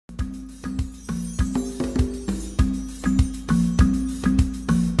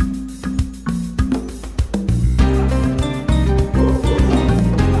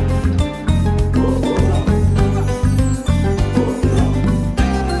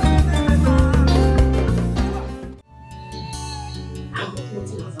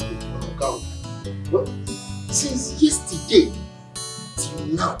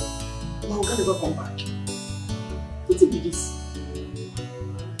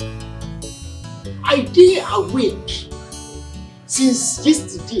I did awake since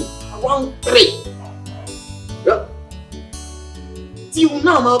yesterday around 3. Yeah. Till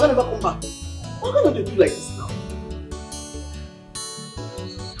now, my never come back. Why can't they do like this now?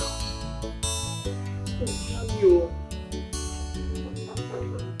 Oh,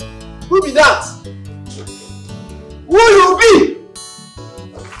 who be that? Who you be?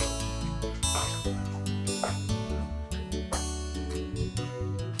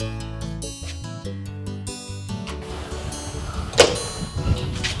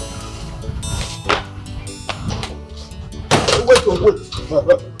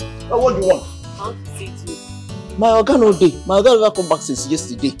 What do you want? I want to see you. My oga no day. My oga never come back since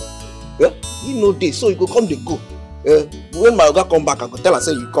yesterday. Yeah? He no day, so you go come, they go. When my oga come back, I go tell her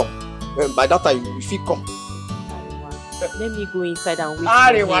say you come. By that time, you fit come. Let me go inside and wait.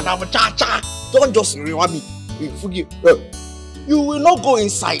 Don't just reward me. Forgive. You will not go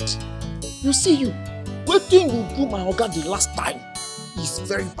inside. You see you. What thing you do my oga the last time is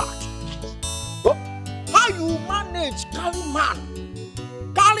very bad. But how you manage carry man?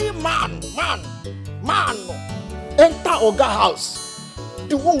 Carry man. Enter oga house.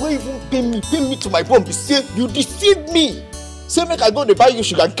 The one who even pay me to my bone, be say you deceived me. Say make I go to buy you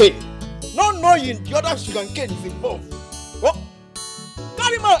sugar cane. Not knowing the other sugar cane is involved. What?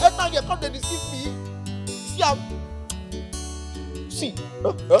 Carry man enter here, come to deceive me. See,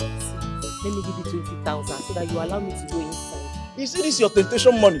 let me give you 20,000 so that you allow me to go inside. You see this your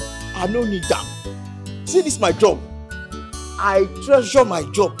temptation money? I don't need that. See this my job. I treasure my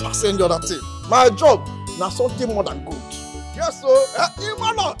job past any other thing. My job now something more than good. Yes, so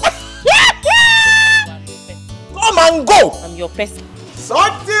come and go. I'm your person.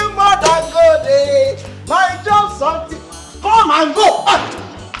 Something more than good, eh? My job something. Come and go.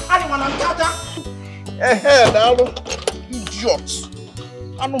 Anyone I'm Tata? Now idiot.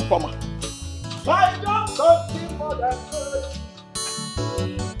 I don't come. My job something more than good.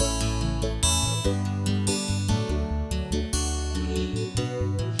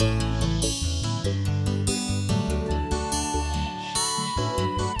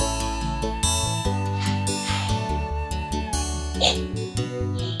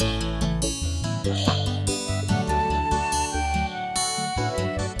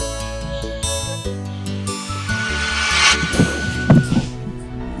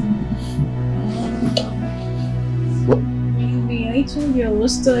 I told you I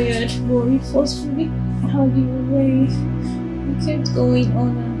was tired, but you forcefully had you away. You kept going on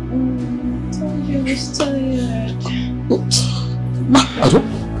and on. I told you I was tired. I don't...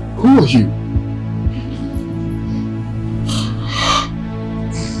 Who are you?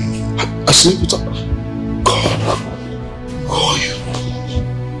 I said it. God, who are you?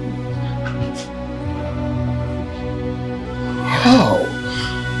 How?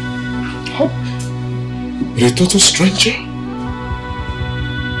 You're a total stranger?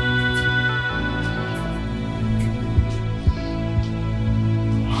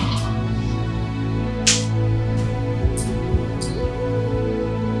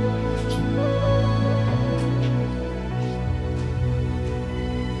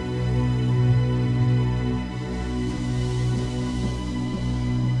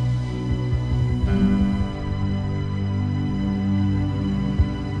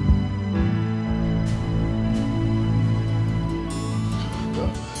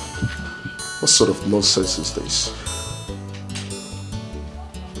 What sort of nonsense is this?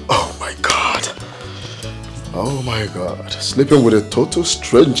 Oh my God. Oh my God. Sleeping with a total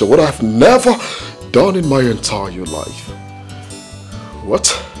stranger. What I've never done in my entire life. What?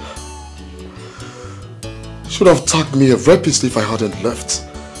 Should have tagged me a rapist if I hadn't left.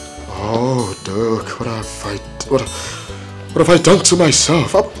 Oh, Doug, what have I done to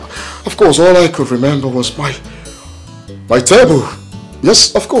myself? Of course, all I could remember was my table.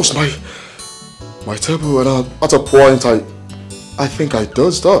 Yes, of course, my table, and at a point I think I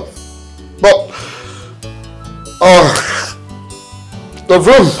dozed off. But the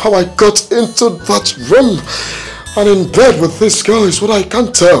room, how I got into that room and in bed with this girl is what I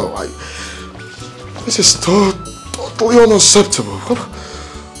can't tell. This is totally unacceptable.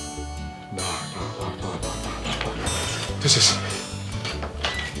 No. This is...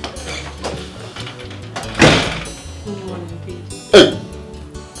 Hey!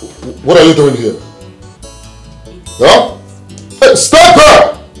 What are you doing here? Huh? Hey, stop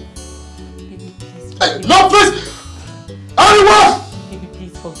her! Hey, no, please! Anyone! Baby,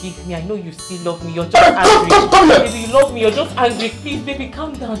 please forgive me. I know you still love me. You're just angry. Come here! Baby, you love me. You're just angry. Please, baby,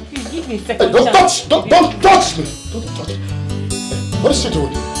 calm down. Please, give me a second Hey, don't chance. touch me! Don't touch me! Hey, what is she doing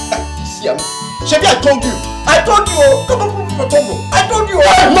here? Hey, see, Shebi, I told you! Come on, I told you!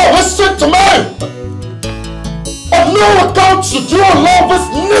 Hey, no, listen to me! no account should you allow this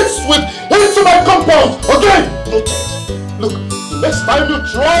nitwit into my compound, okay? Noted. Look, the next time you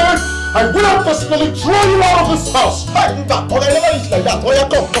try it, I will personally throw you out of this house. Hey, that, or I never eat like that. Oh yeah,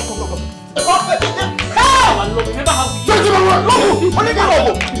 come. Remember how we Take him away!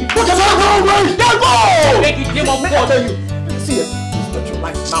 Look at that away! Go! make it game of God. I tell you, see it. Respect your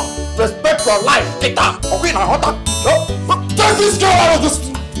life now. Respect your life. Take that. Okay, now hold on. Take this girl out of this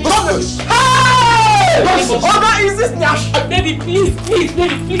place. Hey! Oga, is this Nash? Baby, please.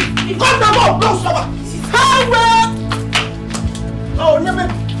 Come down, no, stop. Hey, man! Oh, never.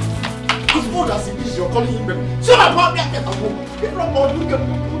 As bold as it is, you're calling him baby. Shut up, man. Get out. Get from all you can.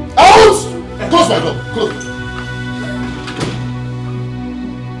 Out! Close my door. Close.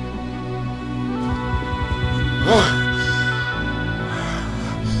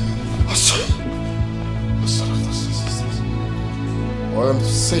 I'm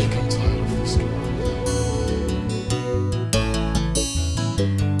sick, I'm tired of this girl.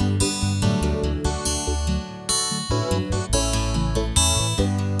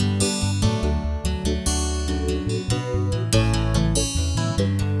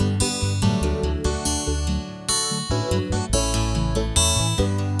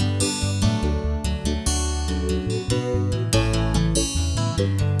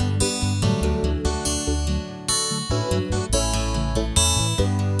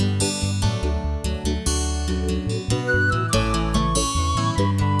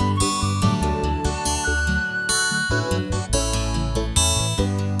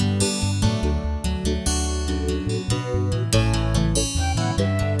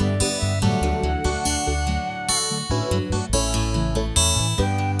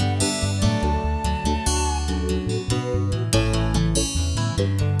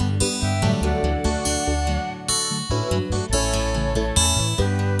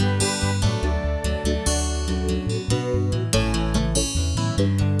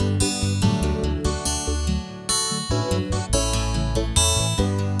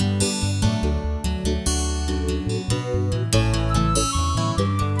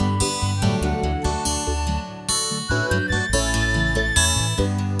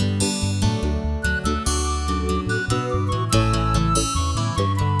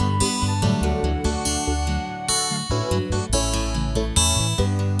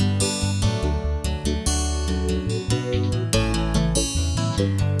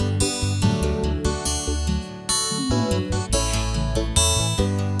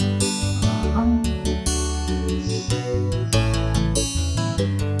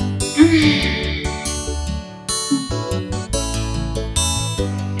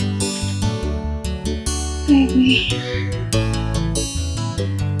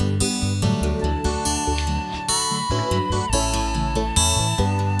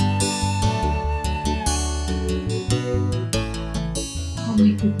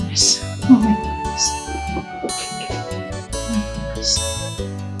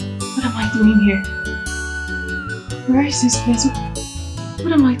 This place.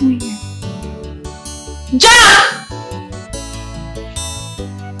 What am I doing here? Jack!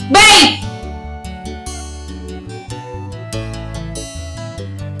 Babe!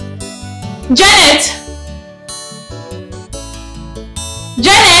 Janet!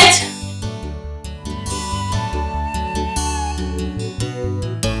 Janet!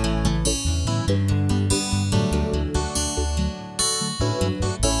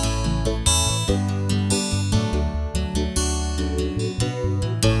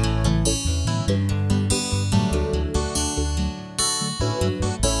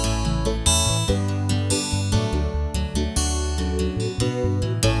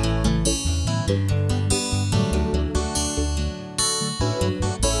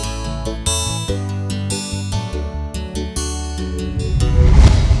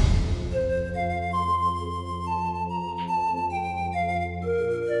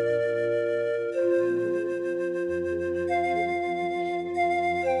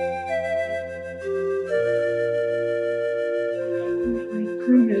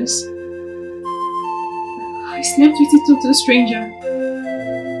 I slept with a total stranger.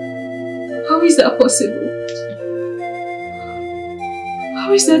 How is that possible?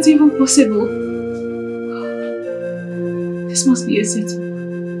 How is that even possible? This must be a setup.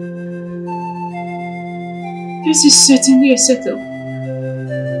 This is certainly a setup.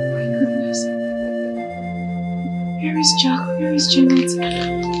 My goodness. Where is Jack? Where is Janet?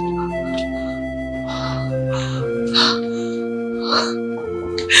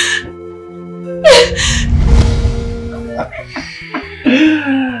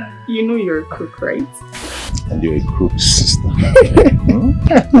 You know you're a crook, right? And you're a crook, sister.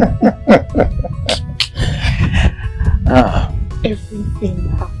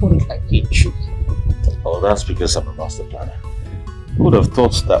 because I'm a master planner. Who would have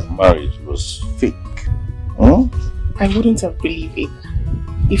thought that marriage was fake? Huh? I wouldn't have believed it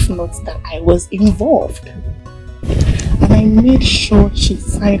if not that I was involved. And I made sure she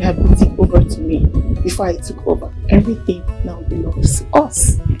signed her boutique over to me before I took over. Everything now belongs to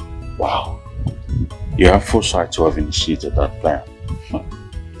us. Wow. You have foresight to have initiated that plan.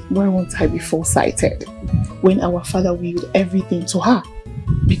 Why won't I be foresighted when our father willed everything to her?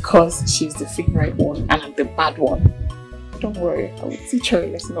 Because she's the favorite one and I'm the bad one. Don't worry, I will teach her a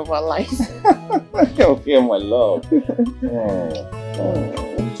lesson of our life. Okay, my love.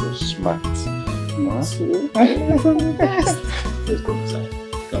 So smart. You too. I'm from the best. Let's go inside.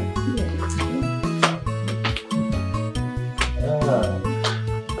 Come.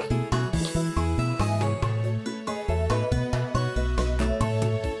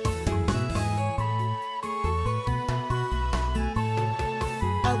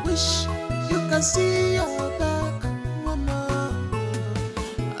 I wish you can see your back, mama.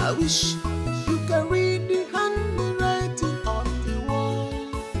 I wish you can read the handwriting on the wall.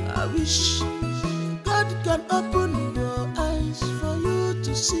 I wish God can open your eyes for you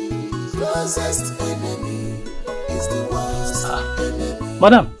to see. Closest enemy is the worst enemy.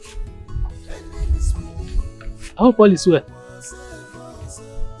 Madam, I hope all is well.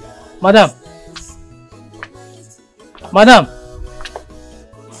 Madam.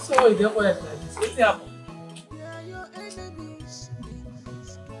 So you get quiet like this. What's happening?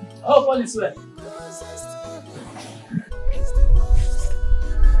 I hope all is well.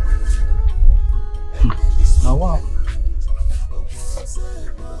 Now wow.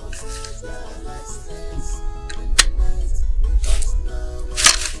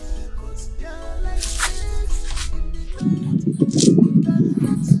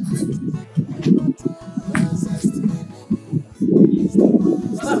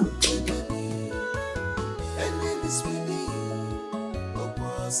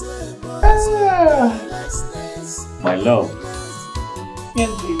 My love.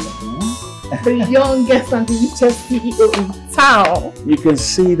 The youngest and the richest CEO in town. You can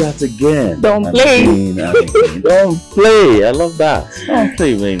say that again. Don't play. Don't play. I love that. Don't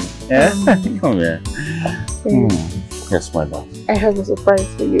play, baby. Yeah? Come here. Yes, my love. I have a surprise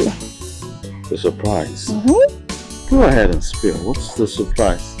for you. The surprise? Go ahead and spill. What's the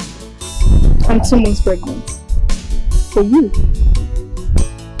surprise? I'm 2 months pregnant. For you.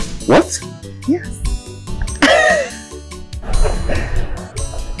 What? Yes.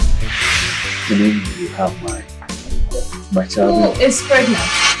 You mean you have my child? Who is pregnant?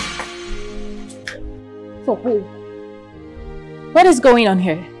 For who? What is going on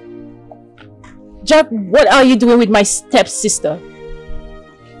here? Jack, what are you doing with my stepsister?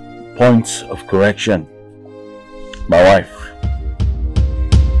 Point of correction. My wife.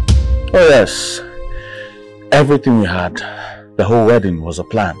 Oh yes. Everything we had, the whole wedding was a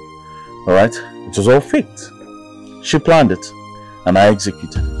plan. Alright? It was all faked. She planned it and I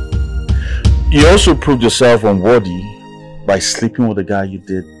executed. You also proved yourself unworthy by sleeping with the guy you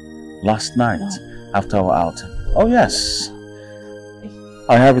did last night after our outing. Oh yes.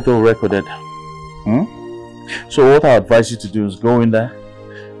 I have it all recorded. So what I advise you to do is go in there,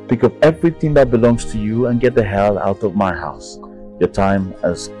 pick up everything that belongs to you and get the hell out of my house. Your time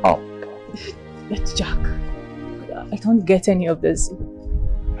is up. But Jack, I don't get any of this.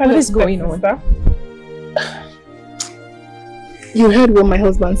 What is going on? You heard what my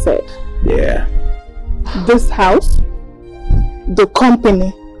husband said. Yeah. This house, the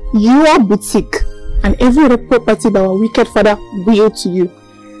company, your boutique, and every other property that our wicked father willed to you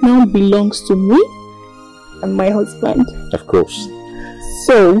now belongs to me and my husband. Of course.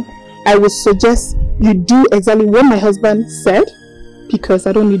 So, I would suggest you do exactly what my husband said, because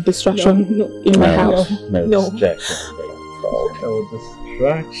I don't need distraction in my house. No distractions. No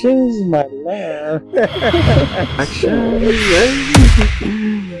distractions, my love.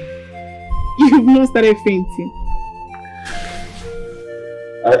 You've not started fainting.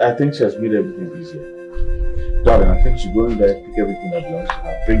 I think she has made everything easier. Darling, I think she go in there, pick everything that belongs to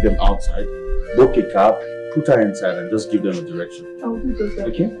her, bring them outside, book a cab, put her inside and just give them a direction. I'll do just that.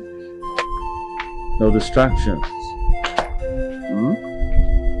 Okay? No distractions.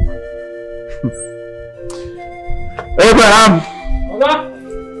 Abraham!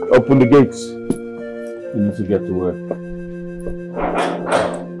 Open the gates. You need to get to work.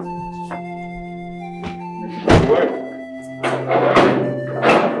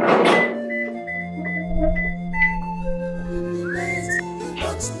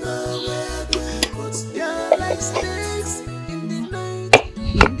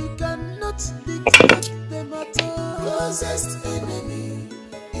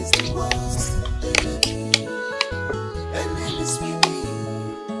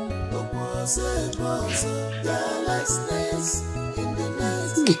 This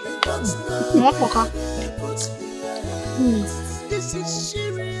is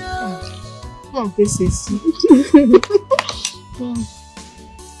serious.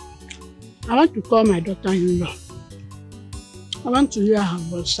 I want to call my daughter-in-law. I want to hear her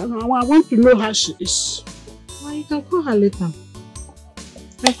voice. I want to know how she is. Well, you can call her later.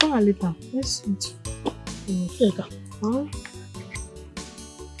 I call her later. Let's eat. Take her.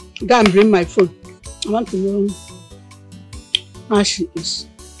 Go and bring my phone. I want to know how she is.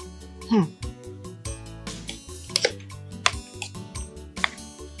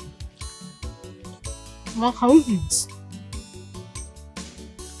 Mom, can we eat?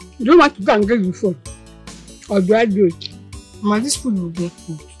 Do you want to go and get your phone? Or do I do it? Ma, this food will get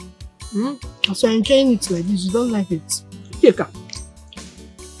cold. As you're enjoying it like this, you don't like it. Take her.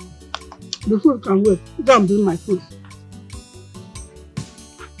 The food can wait. Go and bring my phone.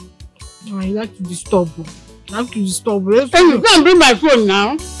 Oh, you like to disturb her. You like to disturb her. Hey, you go and bring my phone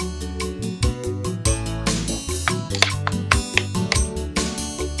now.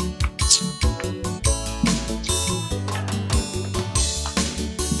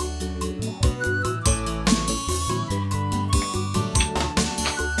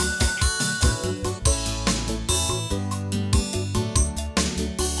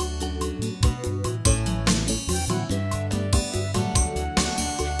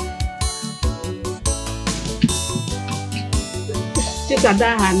 Take her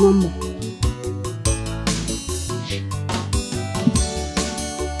down her number.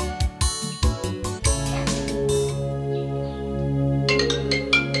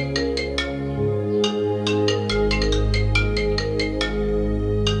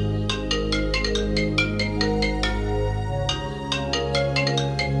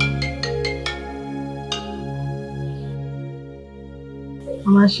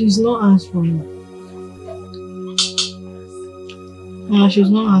 Mama, she's not answering. Mama, she's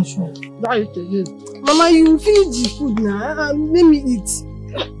not answering. That is again. Mama, you finish the food now. Let me eat.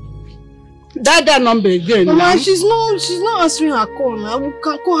 That number again. Mama, now. she's not answering her call now. We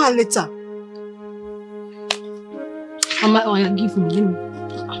can call her later. Mama, oh, yeah, give me. Let me.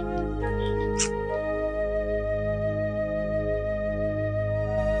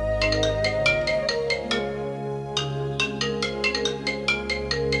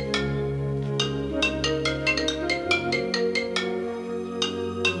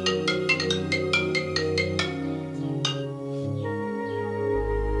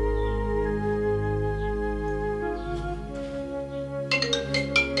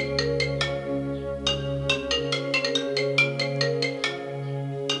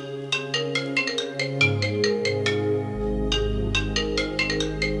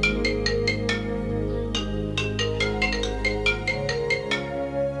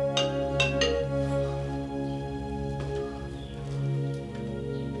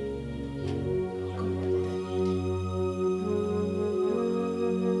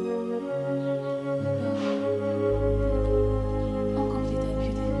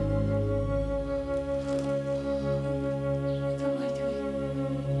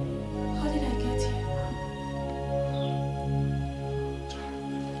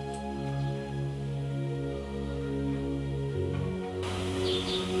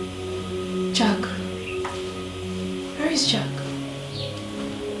 Jack. Where is Jack?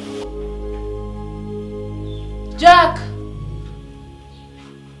 Jack!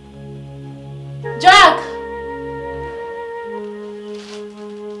 Jack!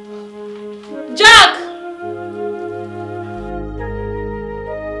 Jack!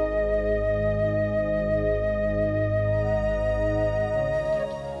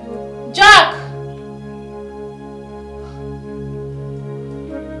 Jack!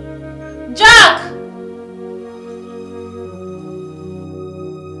 Jack!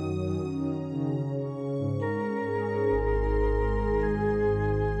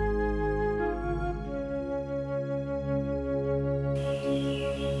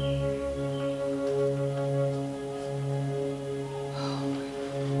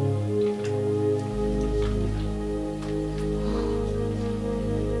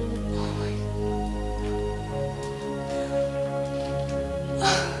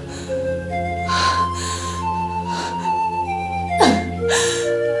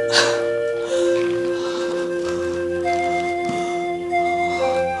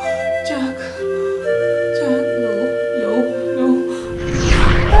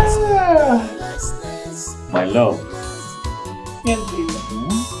 My love. Yes, baby.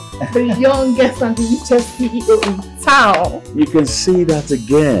 The youngest and the richest CEO in How? You can say that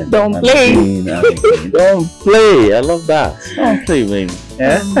again. Don't play. Don't play. I love that. Don't play, baby.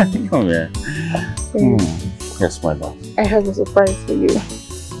 Yeah? Come here. Yes, my love. I have a surprise for you.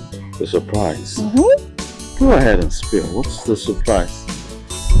 The surprise? Go ahead and spill. What's the surprise?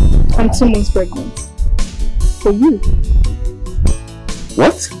 I'm 2 months pregnant. For you.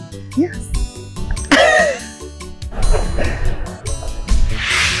 What? Yes.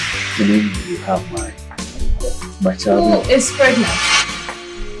 You mean you have my child? Who is pregnant?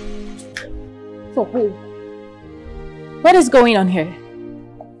 For who? What is going on here?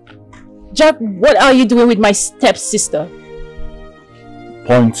 Jack, what are you doing with my stepsister?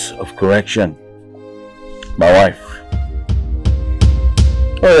 Point of correction. My wife.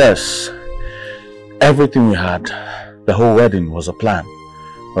 Oh yes. Everything we had, the whole wedding was a plan.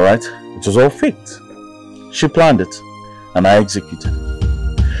 Alright? It was all faked. She planned it, and I executed.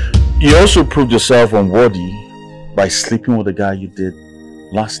 You also proved yourself unworthy by sleeping with the guy you did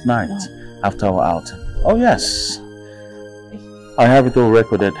last night after our outing. Oh yes. I have it all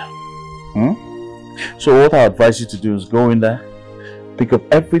recorded. So what I advise you to do is go in there, pick up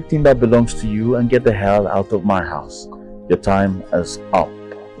everything that belongs to you and get the hell out of my house. Your time is up.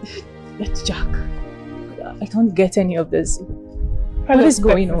 But Jack, I don't get any of this. What is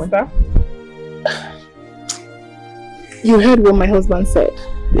going on? You heard what my husband said.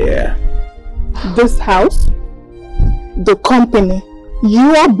 Yeah. This house, the company,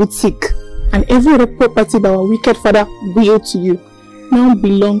 your boutique, and every other property that our wicked father willed to you now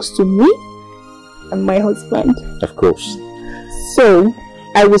belongs to me and my husband. Of course. So,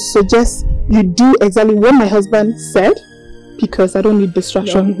 I would suggest you do exactly what my husband said, because I don't need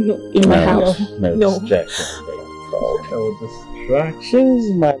distraction in my house. No distractions. No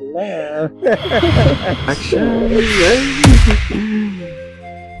distractions, my love.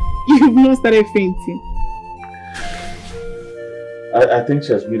 You've not started fainting. I think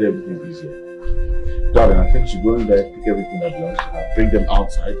she has made everything easier. Darling, I think she go in there, pick everything that belongs to her, bring them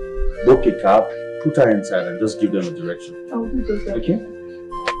outside, book a cab, put her inside and just give them a direction. I'll do that. Okay?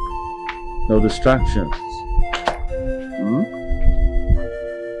 No distractions.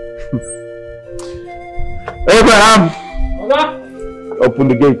 Abraham! Open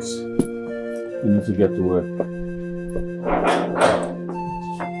the gates. You need to get to work.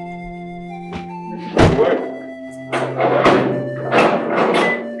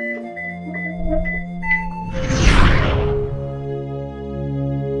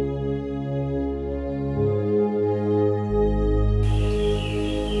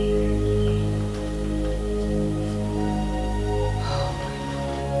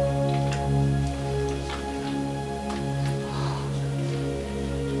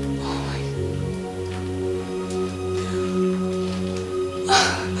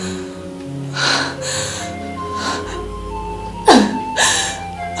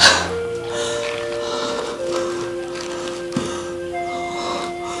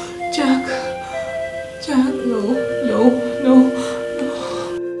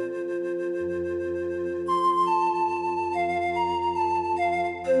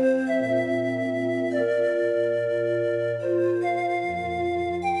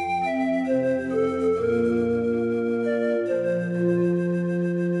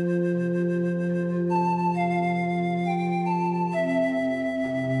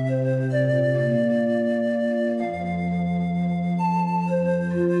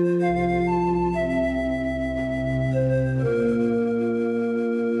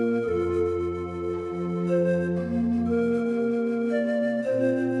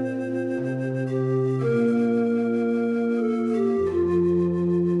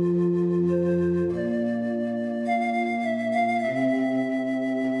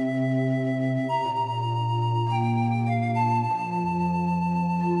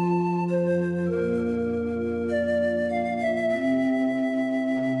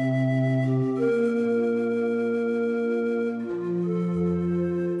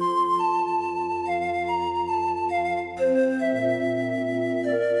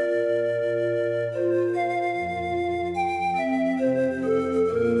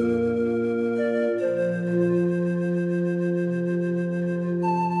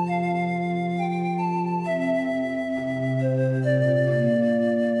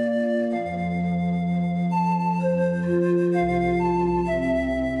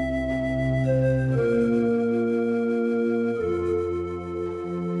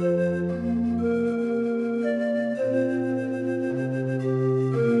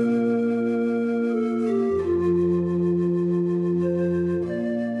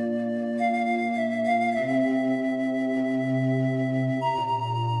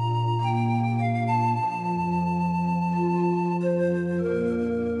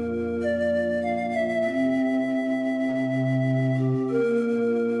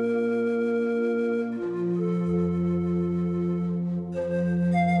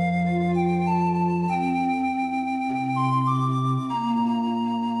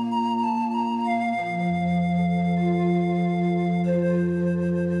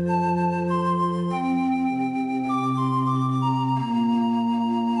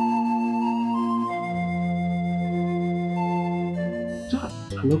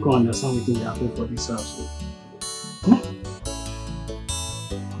 I don't understand what they happen for this house.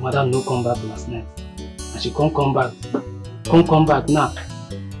 Madam no come back last night. And she can't come back. Can't come back now.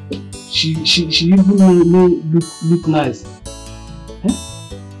 She even look nice.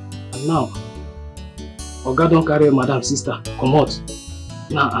 And now, Oga don't carry Madam's sister. Come out.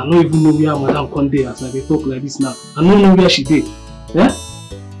 Now I don't even know where Madam come there as I dey talk like this now. I don't know where she did. Yeah?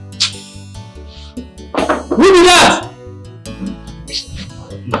 Who be that?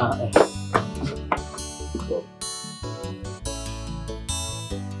 Nah,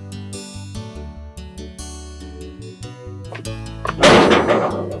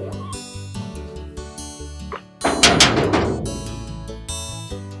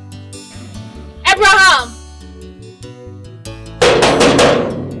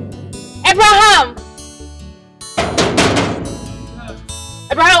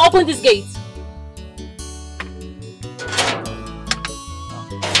 Open this gate.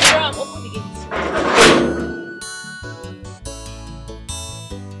 Abraham, open the gate.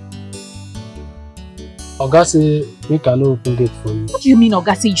 Oga say we cannot open gate for you. What do you mean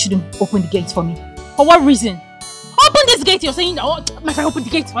Oga say you shouldn't open the gate for me? For what reason? Open this gate, you're saying, oh, my friend, open the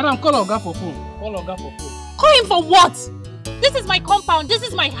gate. Madam, call Oga for phone. Call Oga for phone. Call him for what? This is my compound, this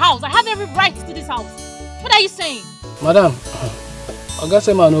is my house. I have every right to this house. What are you saying? Madam, Oga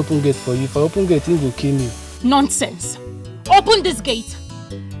say man open gate for you. If I open gate, he will kill me. Nonsense. Open this gate.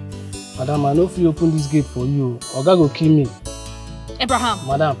 Madam, I know if you open this gate for you, Oga will kill me. Abraham.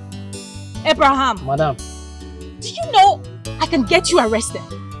 Madam. Abraham. Madam. Do you know I can get you arrested?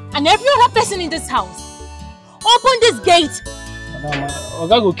 And every other person in this house. Open this gate. Madam,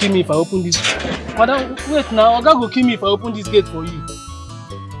 Oga will kill me if I open this. Madam, wait now. Oga will kill me if I open this gate for you.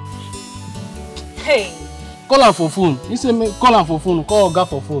 Hey. Call him for phone. He said call him for phone. Call Oga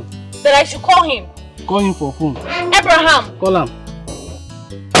for phone. That I should call him. Call him for phone. Abraham. Call him.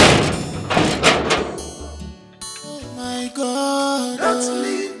 Oh my God, don't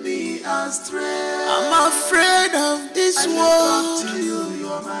leave me astray. I'm afraid of this world. To you,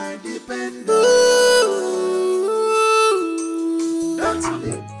 you're my dependent. Don't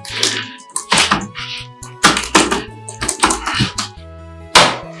leave.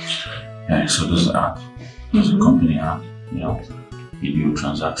 Yeah, so this is an app. There's a company app, you know, you do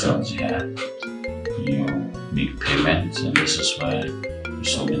transactions here, you make payments, and this is where you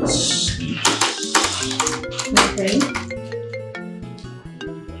submit slips. Okay.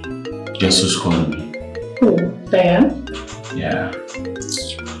 Guess who's calling me? Who? Diane? Yeah.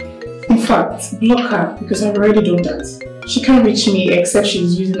 In fact, block her because I've already done that. She can't reach me except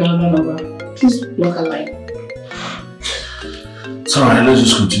she's using another number. Please block her line. It's alright, let's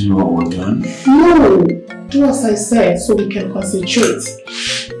just continue what we're doing. No! Do as I said so we can concentrate.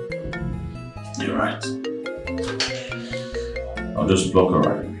 You're right. I'll just block her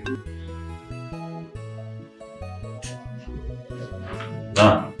right.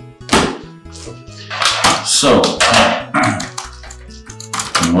 Done. So,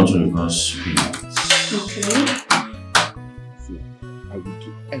 I'm going to reverse payments. Okay. See, I will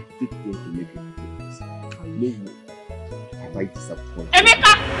do everything to make it perfect. I know you. Have I disappointed?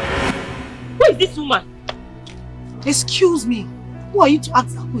 Emeka! Who is this woman? Excuse me. Who are you to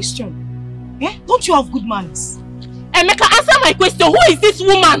ask that question? Eh? Don't you have good manners? Emeka, answer my question. Who is this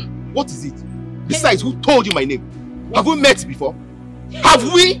woman? What is it? Besides, who told you my name? Have we met before? Have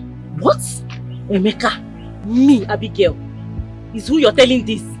we? What? Emeka, me, Abigail, is who you're telling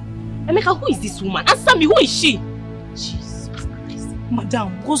this. Emeka, who is this woman? Answer me, who is she? Jesus Christ.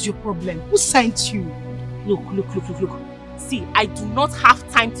 Madam, what's your problem? Who sent you? Look. See, I do not have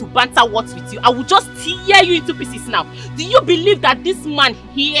time to banter words with you. I will just tear you into pieces now. Do you believe that this man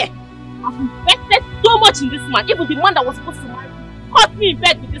here, I've invested so much in this man, even the man that was supposed to marry me, caught me in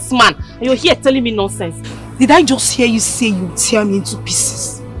bed with this man, and you're here telling me nonsense? Did I just hear you say you tear me into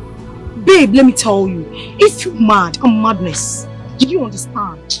pieces? Babe, let me tell you, if you're mad, I'm madness. Do you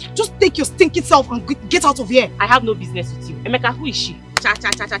understand? Just take your stinking self and get out of here. I have no business with you. Emeka, who is she? Cha. This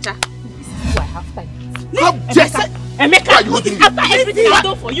is who I have time. Emeka, after everything I've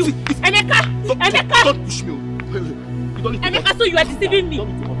done for you. Emeka! Don't push me. You don't need to. Emeka, so you are deceiving me.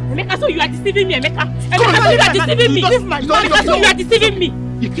 Emeka, so you are deceiving me, Emeka. Emeka, so you are deceiving me. Emeka, so you are deceiving me.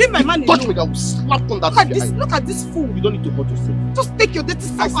 If you leave my man touch me, I will slap on that. Look at this fool. You don't need to hurt yourself. Just take your dirty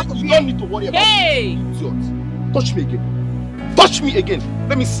self out of here. You don't need to worry about me. Idiot. Touch me again. Touch me again.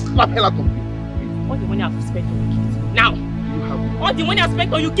 Let me slap hell out of you. All the money I've spent on you, give it to me now. You have all the money I've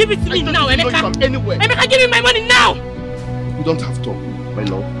spent on you, give it to me now, Emeka. From anywhere. Emeka, give me my money now. You don't have to, my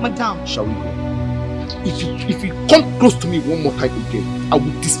love. Madam. Shall we go? If you come close to me one more time again, I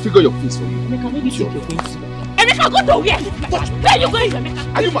will disfigure your face for you. Emeka, maybe think you're going to. Emeka, go to where? Where are you going, Emeka?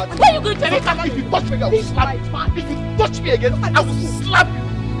 Are you mad? Where are you going to, Emeka? If you touch me, I will slap you. If you touch me again, I will slap you.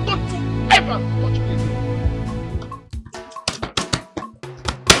 Don't you ever touch me again.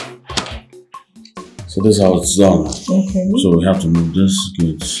 So this is how it's done. Okay. So we have to move this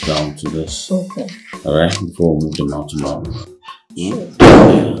goods down to this. Okay. Alright, before we move them out tomorrow. Sure.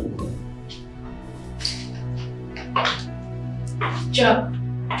 Yeah. Joe,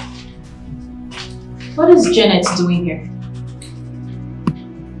 what is Janet doing here?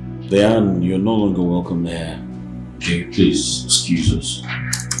 Diane, you're no longer welcome there. Okay, please excuse us.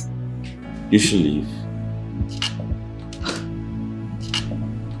 You should leave.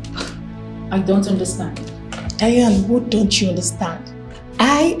 I don't understand. Diane, what don't you understand?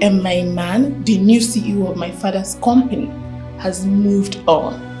 I and my man, the new CEO of my father's company, has moved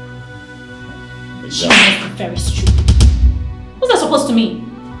on. She must be very stupid. What's that supposed to mean?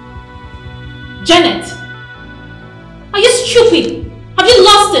 Janet, are you stupid? Have you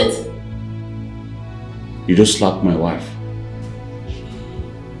lost it? You just slapped my wife.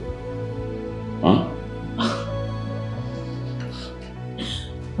 Huh?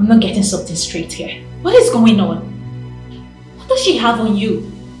 I'm not getting something straight here. What is going on? What does she have on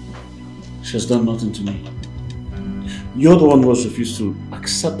you? She has done nothing to me. You're the one who has refused to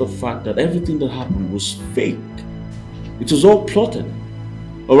accept the fact that everything that happened was fake. It was all plotted.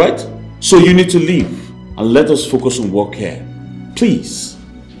 Alright? So you need to leave and let us focus on work here. Please.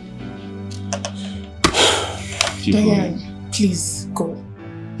 Keep Diane, going. please go.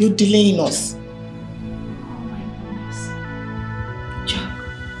 You're delaying us. Oh my goodness.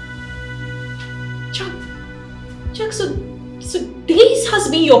 Jack, so this has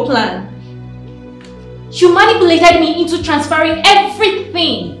been your plan? You manipulated me into transferring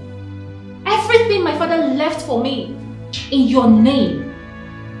everything my father left for me in your name,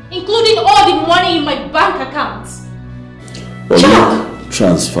 including all the money in my bank account. Well, you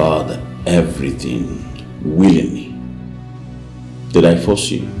transferred everything willingly. Did I force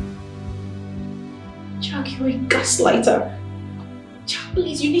you? Jack, you're a gaslighter. Jack,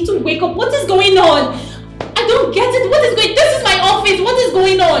 please, you need to wake up. What is going on? I don't get it. What is going on? This is my office. What is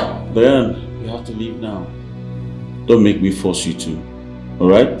going on? Diane, you have to leave now. Don't make me force you to.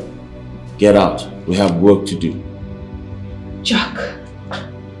 Alright? Get out. We have work to do. Jack,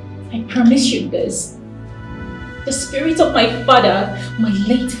 I promise you this. The spirit of my father, my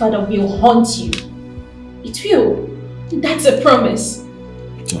late father, will haunt you. It will. That's a promise.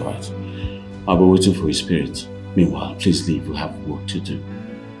 Alright. I'll be waiting for his spirit. Meanwhile, please leave. We have work to do.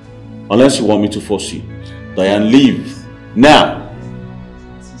 Unless you want me to force you. Diane, leave. Now!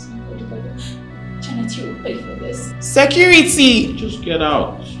 Janet, you will pay for this. Security! Just get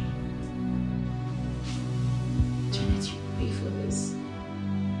out. Janet, you will pay for this.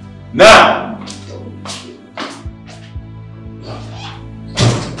 Now!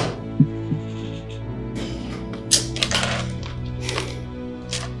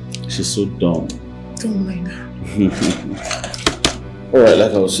 She's so dumb. Don't mind her. Alright,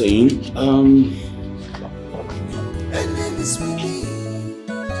 like I was saying,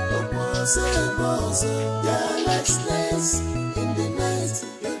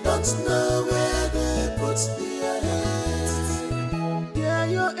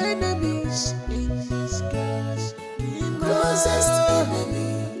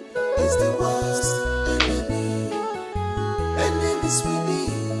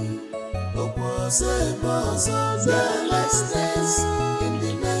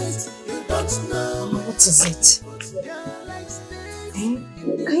 What is it?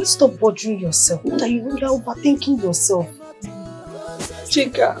 Can you stop bothering yourself? What are you overthinking yourself?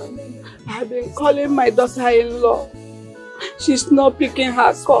 Chika, I've been calling my daughter-in-law. She's not picking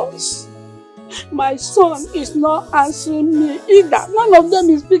her calls. My son is not answering me either. None of them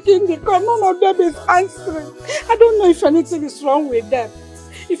is picking the call. None of them is answering. I don't know if anything is wrong with them.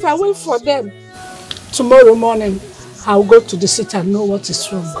 If I wait for them, tomorrow morning, I'll go to the city and know what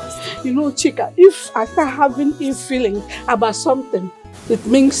is wrong. You know, Chika, if I start having a feeling about something, it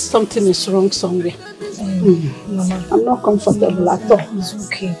means something is wrong somewhere. Mama, I'm not comfortable at all. It's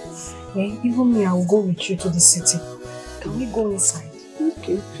okay. Yeah, even me, I will go with you to the city. Can we go inside?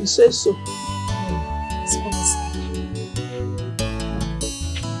 Okay, if you say so. Let's go inside.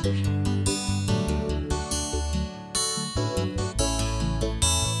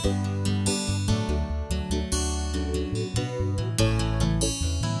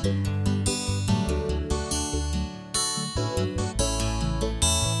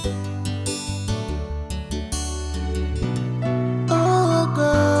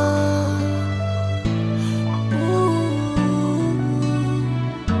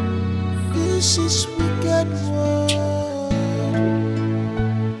 This is wicked. wicked world.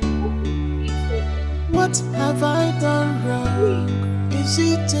 What have I done wrong? Is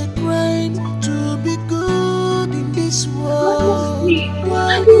it a crime to be good in this world?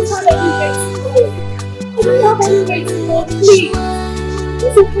 Why is life treating me this way?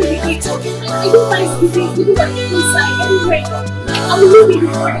 I don't like giving you that inside anyway. I'm leaving you.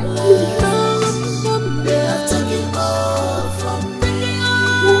 They are taking all from me.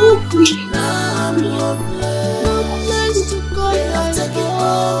 Now I'm hopeless. No place to go. They are taking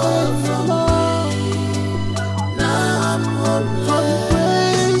all from me. Now I'm hopeless. From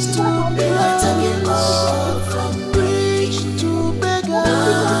praise to they are taking all from rich to beggar.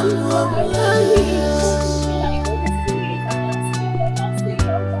 Now I'm hopeless.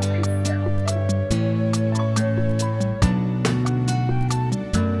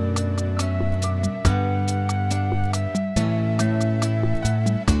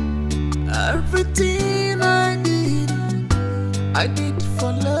 Everything I did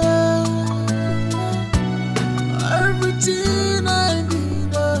for love. Everything I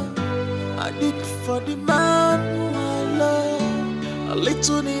did for the man who I love. A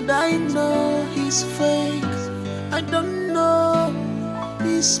little did I know he's fake. I don't know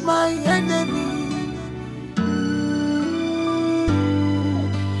he's my enemy.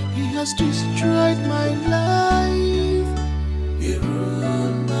 He has destroyed my life. He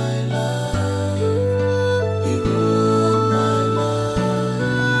ruined my life. He ruined my life.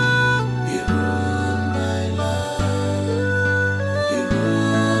 He ruined my life. He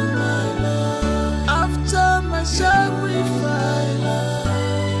ruined my life. After my sacrifice,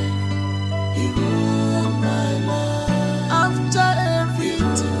 he ruined my life. After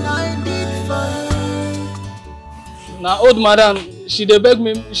everything I did for him. Now, old madam, she dey beg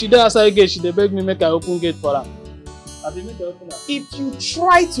me. She dey outside gate. She dey beg me make I open gate for her. If you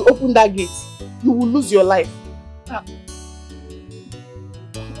try to open that gate, you will lose your life.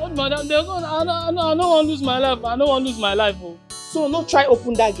 Old madam, I don't want to lose my life. I don't want to lose my life. Oh. So no try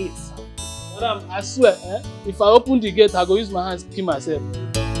open that gate. Madam, I swear, if I open the gate, I go use my hands to kill myself.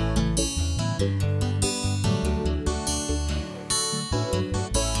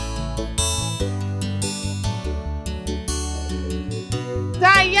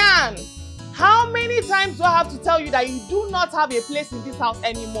 Diane! How many times do I have to tell you that you do not have a place in this house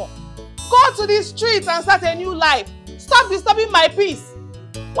anymore? Go to the streets and start a new life. Stop disturbing my peace.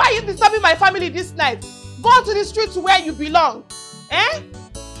 Why are you disturbing my family this night? Go to the streets where you belong. Eh?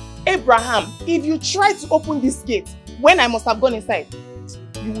 Abraham, if you try to open this gate when I must have gone inside,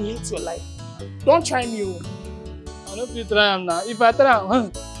 you will hate your life. Don't try me. I don't feel try him now. If I try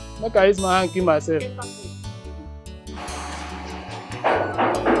him, make I use my hand kill myself.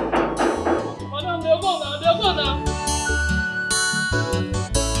 They'll go now.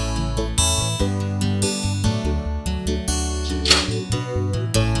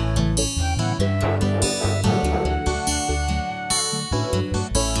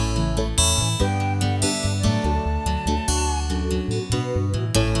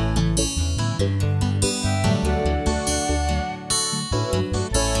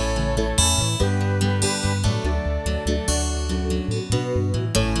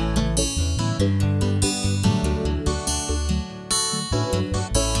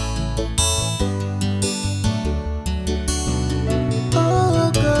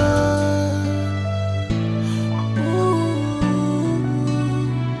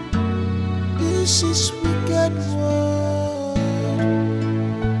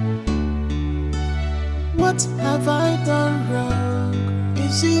 What have I done wrong?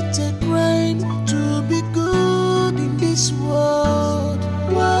 Is it a crime to be good in this world?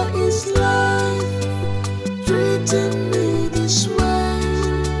 Why is life treating me this way?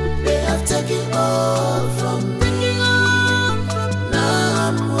 They have taken all from me. Now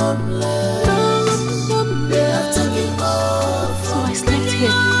I'm homeless. They have taken all from me. So I slept here.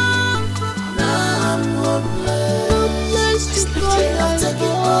 Now I'm homeless. They have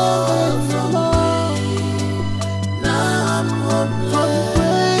taken all from me.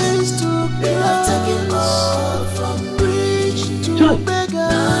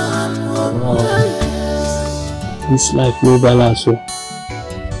 This life no balance. So,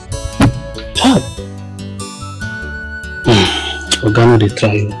 Oga no dey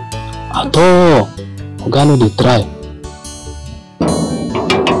try at all. Oga no dey try.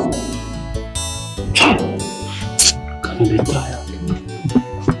 Oga no dey try.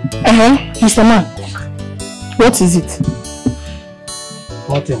 Mr. Man, what is it?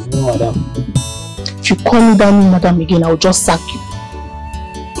 Nothing, no madam. If you call me that name, madam, again, I will just sack you.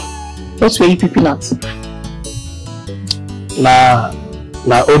 What were you peeping at? Na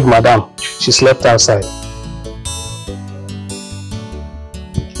old madam. She slept outside.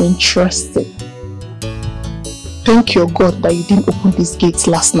 Interesting. Thank your God that you didn't open these gates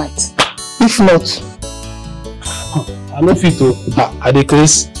last night. If not... I know fit to. I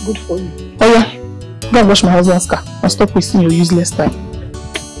decrease. Good for you. Oh yeah. Go and wash my husband's car and stop wasting your useless time.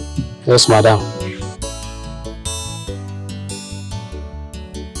 Yes, madam.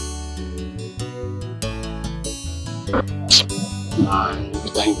 Man,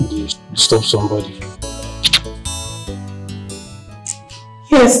 thank you. Stop somebody.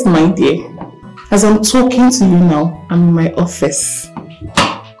 Yes, my dear. As I'm talking to you now, I'm in my office.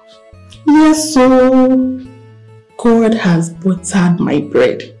 Yes, so God has buttered my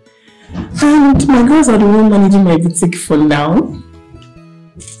bread. And my girls are the one managing my boutique for now.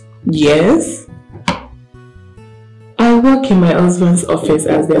 Yes. I work in my husband's office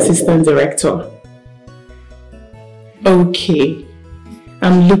as the assistant director. Okay.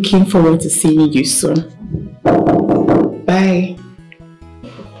 I'm looking forward to seeing you soon. Bye.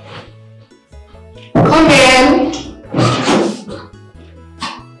 Come in.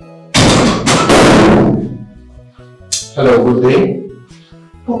 Hello, good day.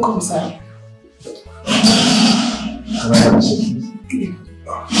 Welcome, sir. Can I have a seat, please?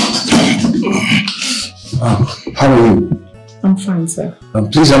 How are you? I'm fine, sir.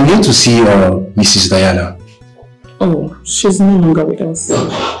 Please, I'm here to see Mrs. Diana. Oh, she's no longer with us. Oh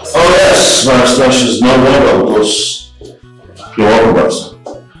yes, Master, she's no longer with us. You're welcome, Master.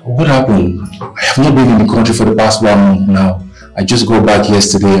 What happened? I have not been in the country for the past 1 month now. I just got back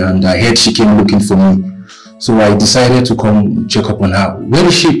yesterday and I heard she came looking for me. So I decided to come check up on her. Where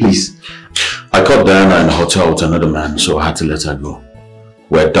is she, please? I caught Diana in a hotel with another man, so I had to let her go.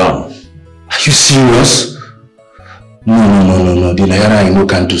 We're done. Are you serious? No. The Diana I know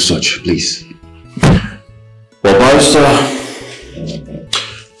can't do such, please. Well, Barrister,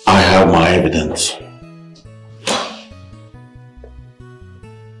 I have my evidence.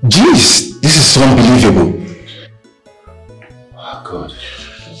 Jeez, this is so unbelievable. Oh, God.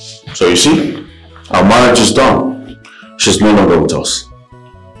 So you see, our marriage is done. She's no longer with us.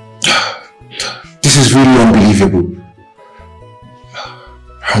 This is really unbelievable.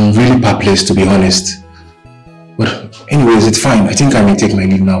 I'm really perplexed, to be honest. But anyways, it's fine. I think I may take my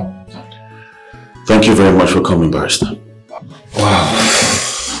leave now. Thank you very much for coming, Barrister. Wow.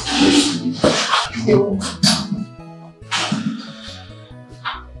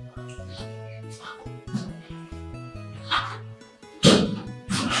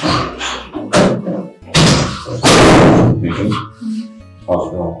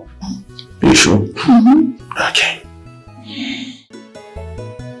 Are you sure? Mm-hmm. Okay.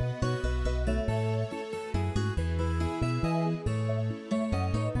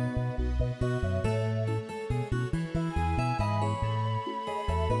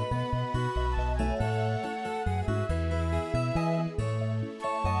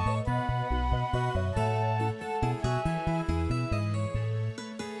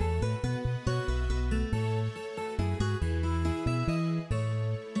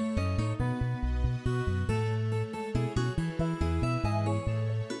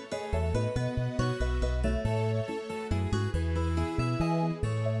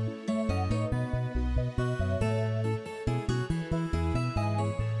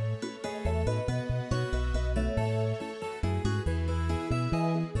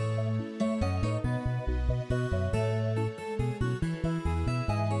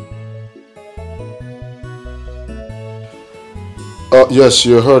 Yes,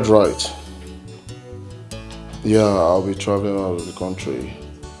 you heard right. Yeah, I'll be traveling out of the country.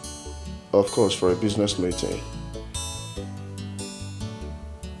 Of course, for a business meeting.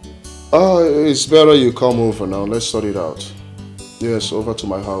 It's better you come over now. Let's sort it out. Yes, over to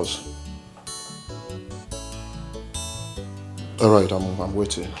my house. Alright, I'm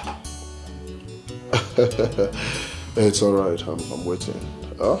waiting. It's alright, I'm waiting.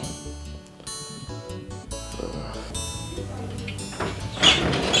 Huh?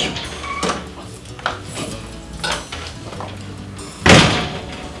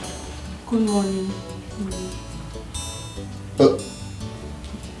 Good morning.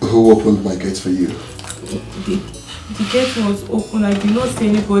 Who opened my gate for you? The gate was open. I did not see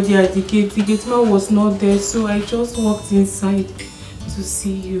anybody at the gate. The gate man was not there, so I just walked inside to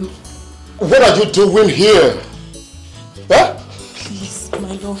see you. What are you doing here? Huh? Please,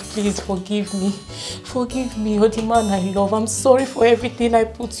 my love, please forgive me. Forgive me, you're the man I love. I'm sorry for everything I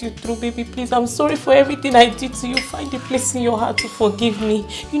put you through, baby. Please, I'm sorry for everything I did to you. Find a place in your heart to forgive me.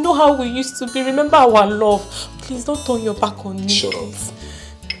 You know how we used to be. Remember our love. Please, don't turn your back on me. Shut please. up.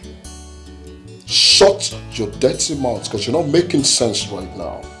 Shut your dirty mouth, because you're not making sense right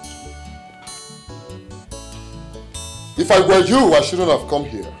now. If I were you, I shouldn't have come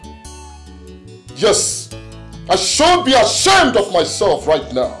here. Yes, I should be ashamed of myself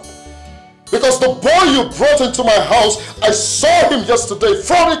right now. Because the boy you brought into my house, I saw him yesterday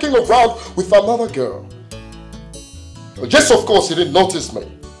frolicking around with another girl. Yes, of course, he didn't notice me.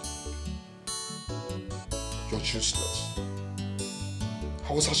 You're useless.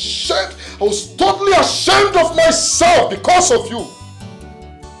 I was ashamed. I was totally ashamed of myself because of you.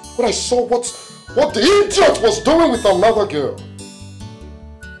 When I saw what the idiot was doing with another girl.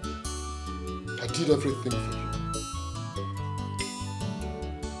 I did everything for you.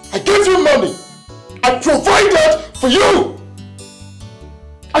 I gave you money. I provided for you.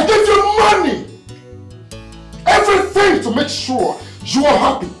 I gave you money. Everything to make sure you are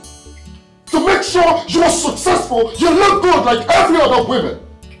happy. To make sure you are successful. You look good like every other woman.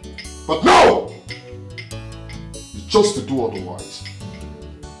 But no. You chose to do otherwise.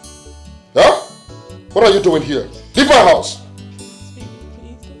 Huh? What are you doing here? Leave my house.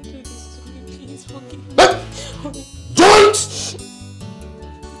 Please don't do this to me. Please forgive me. Don't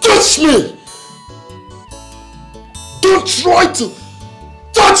touch me. Don't try to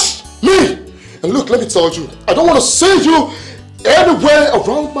touch me. And look, let me tell you, I don't want to see you anywhere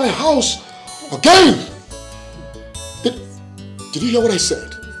around my house again. Did you hear what I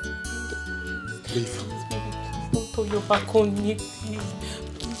said? Leave. Don't turn your back on me, please.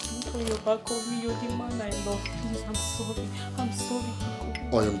 Turn your back on me. You're the man I love. Please, I'm sorry. I'm sorry.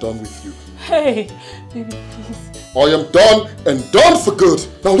 I am done with you. Hey, baby, please. I am done and done for good.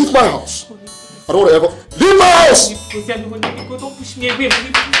 Now leave my house. I don't want to ever leave my house. Don't push me away.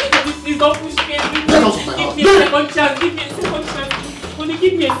 Please don't push me away. Get out of my house. Give me a second chance. Give me a second chance. Only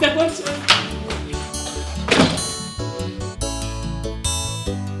give me a second chance.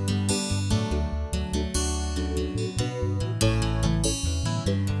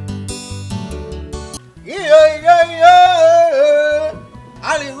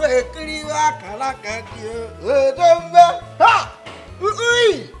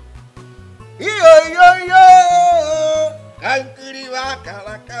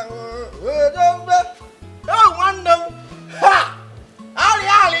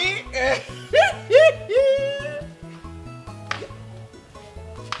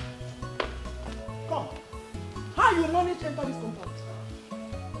 Come. How you manage to enter this compound?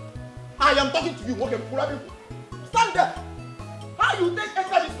 I am talking to you, okay, people. Stand there. How you take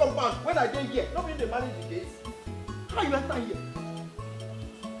enter this compound when I dey here? Nobody dey manage the gates. How you enter here?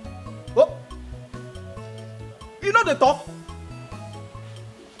 Oh, you know the talk.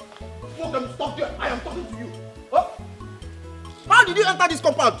 For them stop there. I am talking to you. Oh, how did you enter this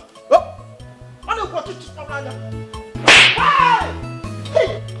compound? Oh, how do you watch this compound?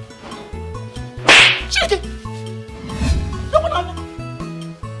 Hey, hey, chicken. Come on.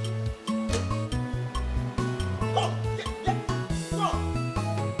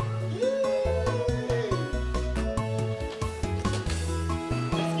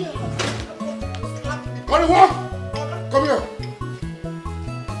 Come here.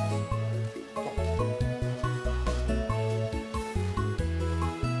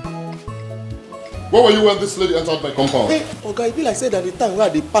 Where were you when this lady entered my compound? Hey, Oga, it be like said at the time where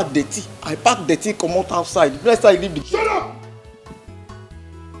they pack dirty. I pack dirty, come out outside. Next time I leave the. Shut up!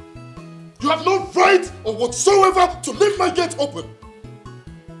 You have no right or whatsoever to leave my gate open.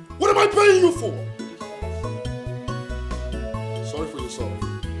 What am I paying you for? Sorry for yourself.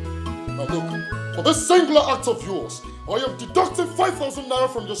 Now look, for this singular act of yours, I am deducting 5,000 naira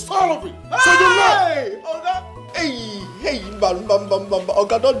from your salary. Hey! So you know. Oga! Hey,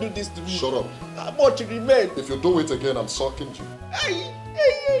 Oga, don't do this to me. Shut up. How much remain? If you do it again, I'm sucking you. Hey,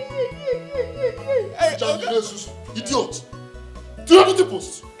 Jesus, idiot! Do you have the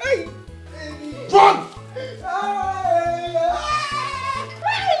post? Hey! Run!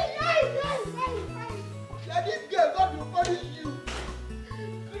 This girl got to punish you.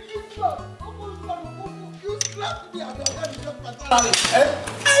 You slapped me and your God is just pathetic.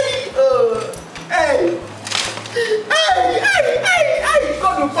 Hey!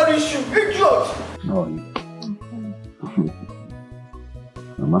 God will punish you, idiot! How are you?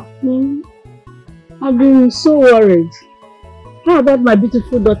 Mama? I've been so worried. How about my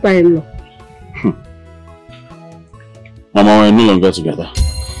beautiful daughter-in-law? Mama, we're no longer together.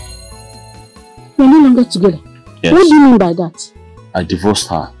 We're no longer together? Yes. What do you mean by that? I divorced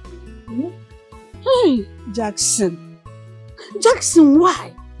her. Hey, Jackson. Jackson,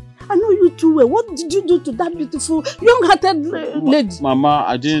 why? I know you too well. What did you do to that beautiful, young-hearted lady? Mama,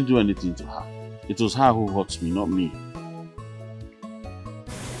 I didn't do anything to her. It was her who hurt me, not me.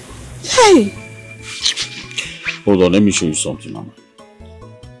 Hey! Hold on, let me show you something, Mama.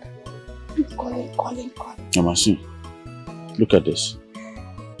 Call him. Mama, see. look at this.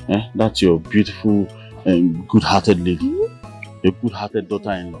 That's your beautiful and good-hearted lady. Your good-hearted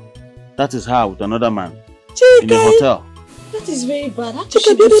daughter-in-law. That is her with another man. Chika, in a hotel. That is very bad. How could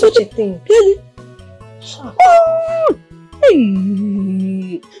she do such a thing? Oh.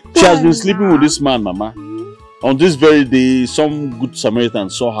 She has been sleeping with this man, Mama. On this very day, some good Samaritan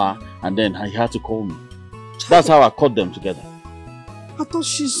saw her and then he had to call me. That's how I caught them together. I thought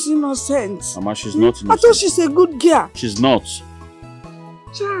she's innocent. Mama, she's not innocent. I thought she's a good girl. She's not.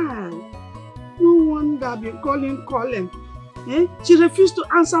 Child, no wonder I've been calling. She refused to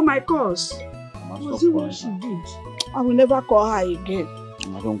answer my calls. Mama, was it what she did? I will never call her again.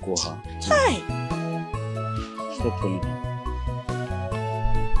 I don't call her. Hi. Stop calling her.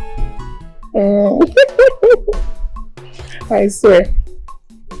 I swear.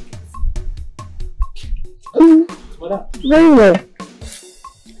 Madam. Very well.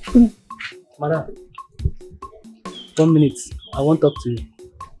 Madam. 1 minute. I want to talk to you.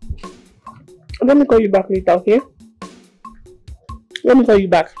 Let me call you back later, okay? Let me call you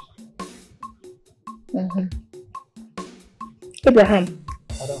back. Abraham.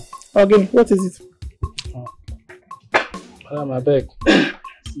 Madam. Okay, what is it? Madam, I beg.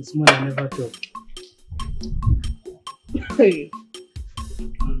 Since morning I never talk. Hey.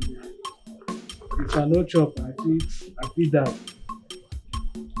 If I no chop, I feel down.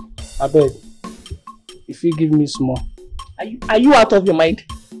 I beg. If you give me small. Are you out of your mind?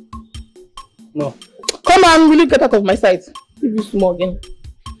 No. Come on, will you get out of my sight? Give you small again.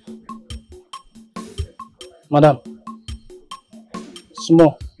 Madam.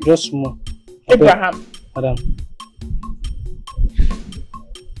 Small. Just small. Abraham. Madam.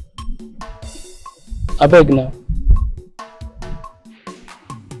 I beg now.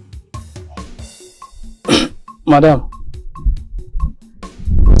 Madam.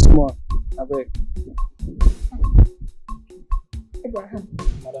 Small. I beg. Abraham.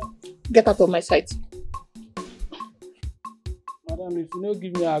 Madam. Get out of my sight. Madam, if you don't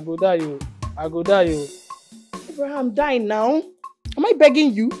give me, I go die you. I go die you. Abraham, die now. Am I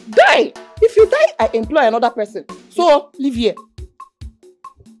begging you? Die! If you die, I employ another person. So, leave here.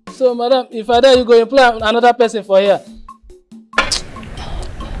 So, madam, if I die, you go employ another person for here.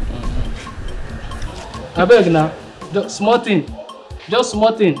 I beg now. Just small thing. Just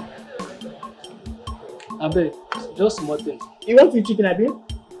small thing. I beg. Just small thing. You want to eat chicken, Abi?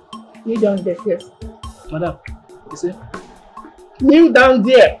 Kneel down there first. Madam, you say? Kneel down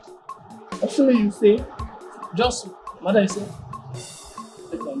there. As soon as you say. Just, madam, you say?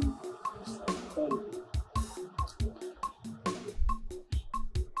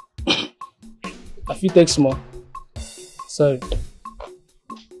 I feel take small. Sorry.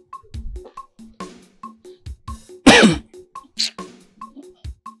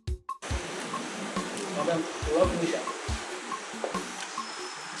 Madam, you want me here?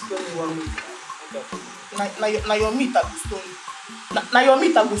 Stone me 1 minute. Now your meat I go stone you. Now your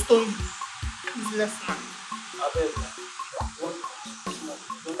meat I go stone you. Useless man. I beg.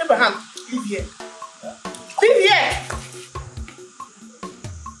 Abraham, leave here. Leave here!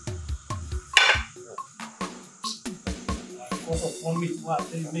 Because of 1 minute, what I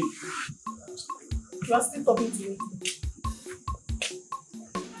tell you make. You are still talking to me.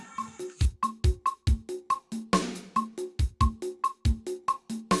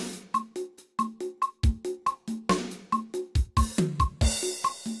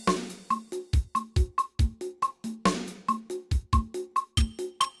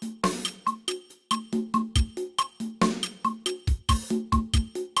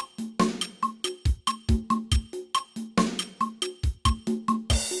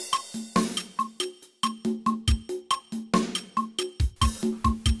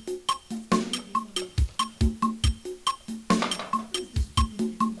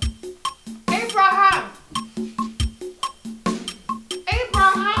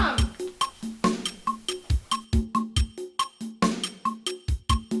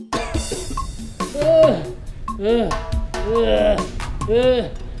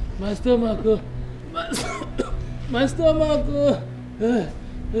 My stomach, my stomach.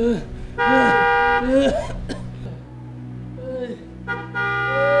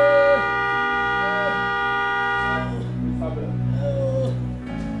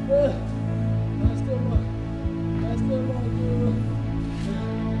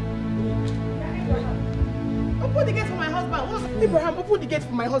 Open the gate for my husband. Abraham, open the gate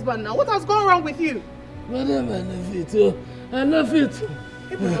for my husband now. What has gone wrong with you? Madam, I love it. I love it.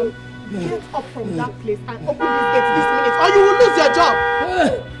 Abraham, get up from that place and open this gate this minute or you will lose your job.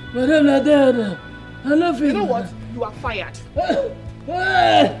 Madam, I love it. You know what? You are fired.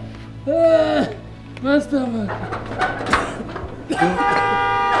 My stomach.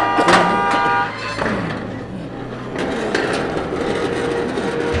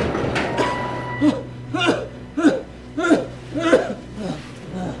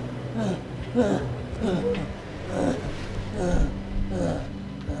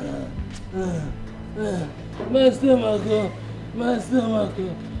 My stomach, my stomach,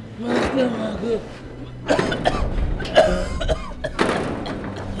 my stomach.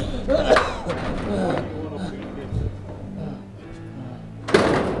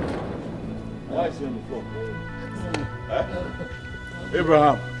 Why is he on the floor?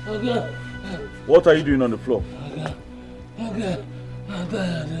 Abraham, what are you doing on the floor? Okay, I'm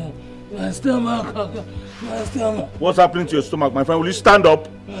tired. My stomach, my stomach. What's happening to your stomach, my friend? Will you stand up?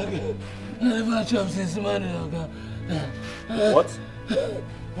 Okay. I never chopped since morning, What?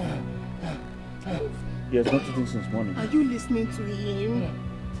 He has not eaten since morning. Are you listening to him?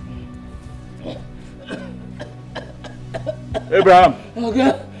 Abraham!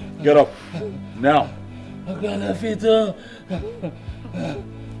 Okay. Get up. Now. Okay, my feet up.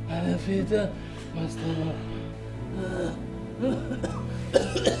 My feet up. My stomach.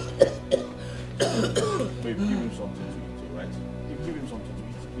 Babe, give him something to eat, alright? Give him something to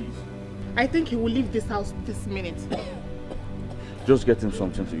eat, please. I think he will leave this house this minute. Just get him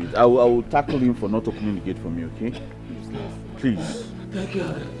something to eat. I will tackle him for not opening the gate for me, okay? Please. Thank you.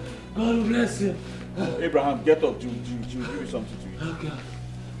 God bless you. Abraham, get up. Give you something to eat. Okay.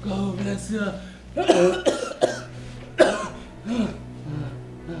 God bless you.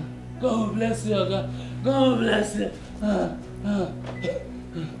 God bless you. God bless you.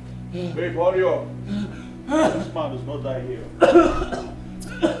 Babe, hurry up. This man does not die here.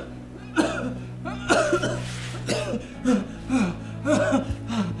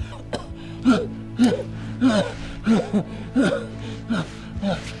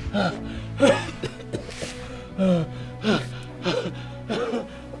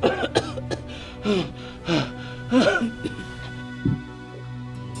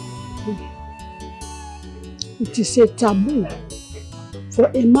 It is a taboo for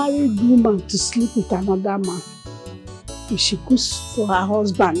a married woman to sleep with another man. If she cooks for her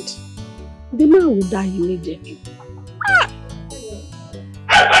husband, the man will die immediately.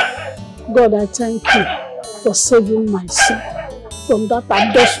 God, I thank you for saving my son from that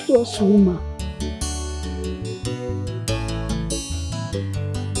adulterous woman.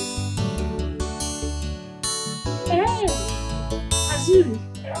 Hey, Azuri.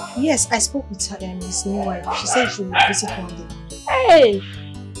 Yes, I spoke with her, his new wife. She said she will visit one day. Hey,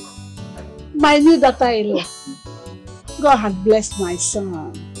 my new daughter-in-law. God has blessed my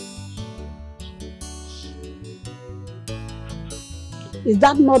son. Is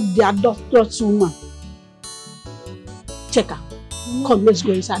that not the adulterous woman? Check her. Come, let's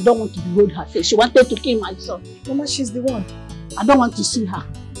go inside. I don't want to behold her face. She wanted to kill my son. Mama, she's the one. I don't want to see her.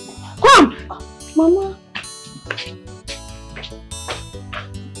 Come! Mama.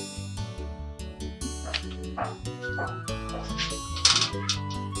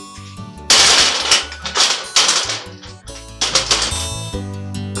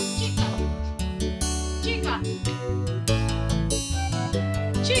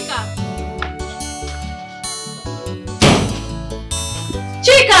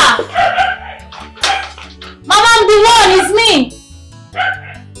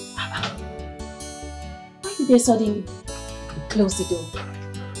 They suddenly close the door.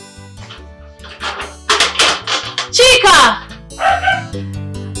 Chica!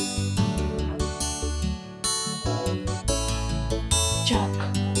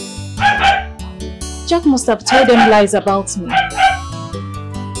 Jack must have told them lies about me. Oh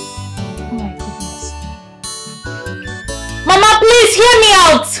my goodness. Mama, please hear me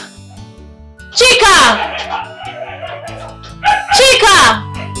out! Chica! Chica!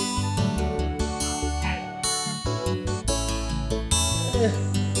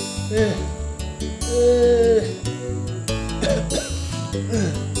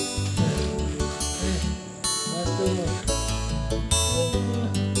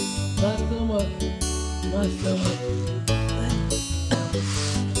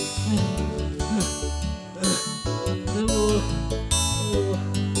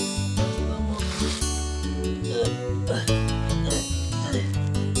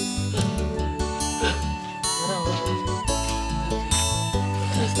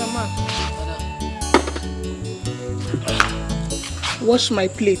 Wash my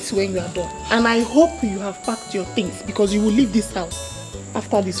plates when you are done. And I hope you have packed your things because you will leave this house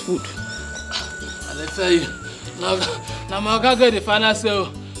after this food. I tell you, now I'm going to get the final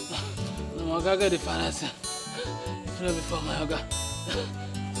sale. Now I'm going to get the final sale. If not before my Oga.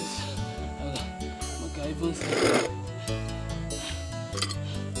 Okay, even say.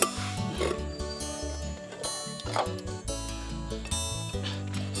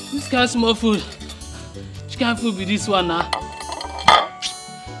 kind small food? Which kind of food be this one now?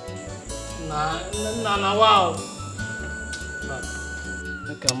 Nah, wow.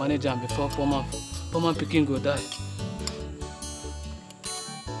 I can manage them before poor man picking go die.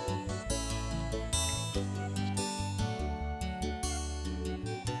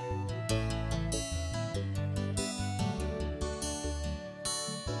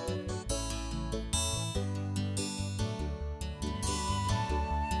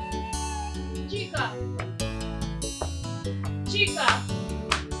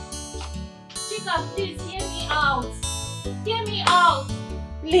 Chika, please hear me out. Hear me out.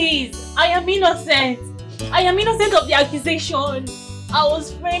 Please, I am innocent. I am innocent of the accusation. I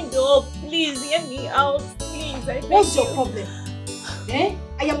was framed up. Please hear me out. Please, I beg you. What's your problem? Eh?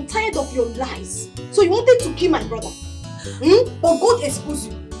 I am tired of your lies. So you wanted to kill my brother? But God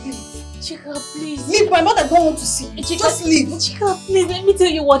exposed you. Leave. Chika, please. Leave. My mother don't want to see you. Chika, just leave. Chika, please let me tell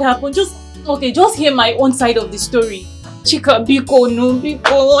you what happened. Just hear my own side of the story. Chika, Biko, no,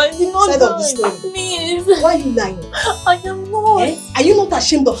 Biko, I did not side of the story. Please. Why are you lying? I am not. Eh? Are you not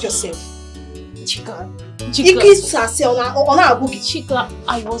ashamed of yourself? Chika, Chika,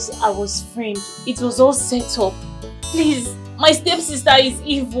 I was framed. It was all set up. Please, my stepsister is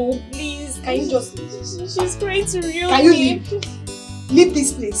evil. Please. Can you just leave? She's trying to ruin me. Can you leave? Leave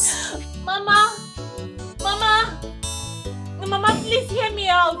this place. Mama, please hear me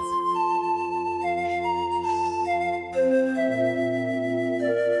out.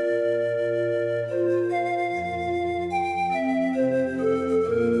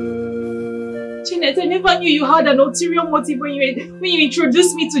 Janet, I never knew you had an ulterior motive when you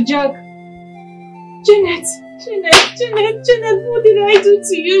introduced me to Jack. Janet, what did I do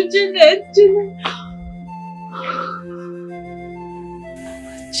to you, Janet?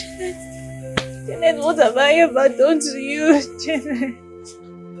 Janet, what have I ever done to you, Janet?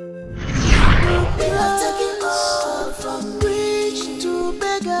 From rich to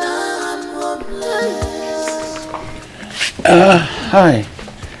beggar, Hi.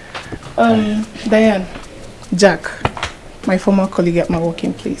 Diane, Jack, my former colleague at my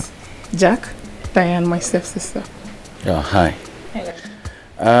working place. Jack, Diane, my stepsister. Oh, hi. Hello.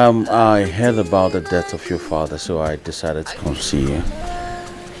 I heard about the death of your father, so I decided to come see you.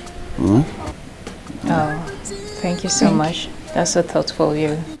 Oh, thank you so much. That's so thoughtful of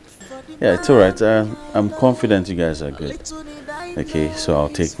you. Yeah, it's alright. I'm confident you guys are good. Okay, so I'll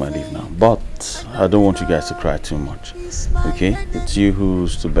take my leave now. But I don't want you guys to cry too much. Okay? It's you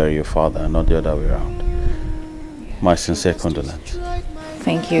who's to bury your father, not the other way around. My sincere condolence.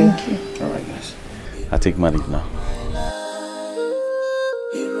 Thank you. Alright, guys. I'll take my leave now.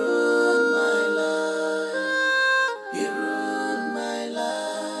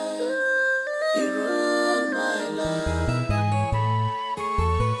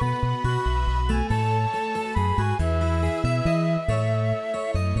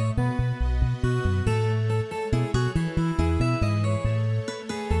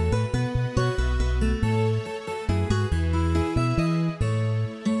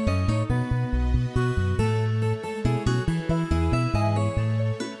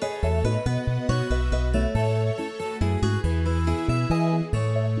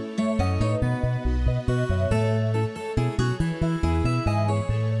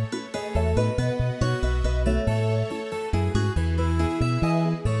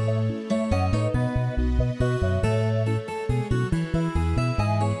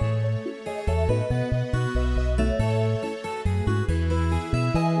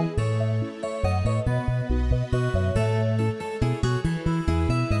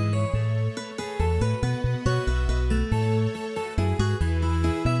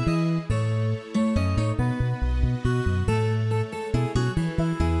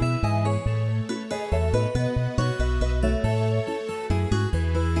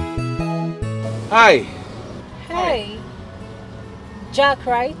 Hi. Hey. Jack,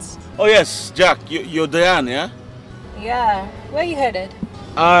 right? Oh yes, Jack. You're Diane, yeah? Yeah. Where you headed?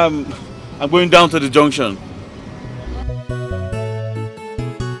 I'm going down to the junction.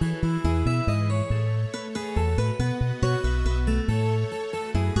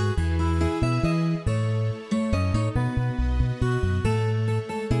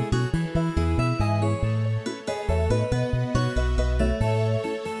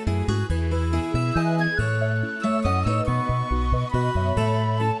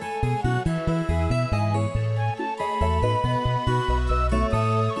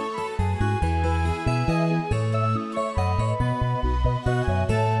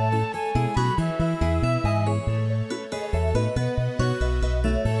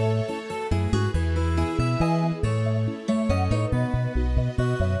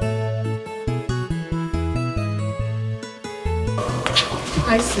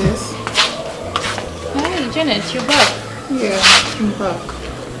 Hi, sis. Hey, Janet, you're back. Yeah, I'm back.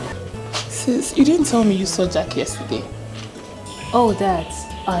 Sis, you didn't tell me you saw Jack yesterday. Oh, that.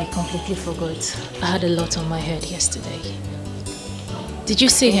 I completely forgot. I had a lot on my head yesterday. Did you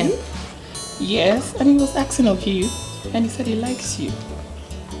see him? Yes, and he was asking of you. And he said he likes you.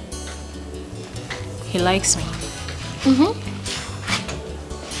 He likes me?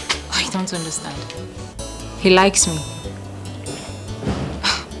 I don't understand. He likes me.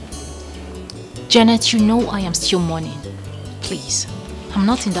 Janet, you know I am still mourning. Please, I'm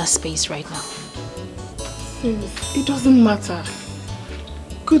not in that space right now. Sis, it doesn't matter.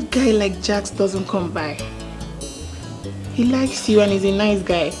 Good guy like Jax doesn't come by. He likes you and he's a nice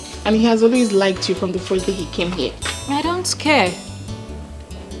guy. And he has always liked you from the first day he came here. I don't care.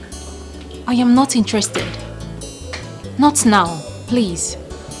 I am not interested. Not now, please.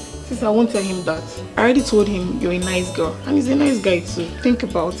 Sis, I won't tell him that. I already told him you're a nice girl. And he's a nice guy too. Think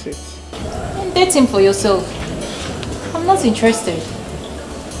about it. Date him for yourself. I'm not interested.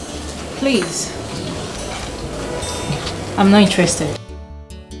 Please. I'm not interested.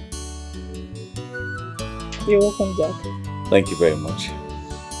 You're welcome, Jack. Thank you very much.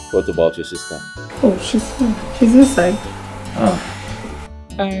 What about your sister? Oh, she's fine. She's inside. Oh.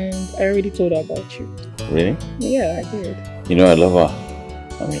 And I already told her about you. Really? Yeah, I did. You know, I love her.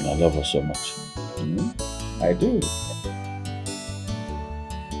 I mean, I love her so much. I do.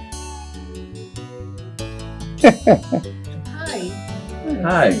 Hi.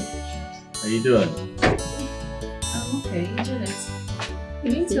 Hi. How you doing? I'm okay. Janet, you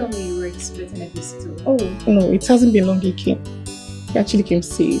didn't tell me you were expecting a visitor. Oh, no, it hasn't been long he came. He actually came to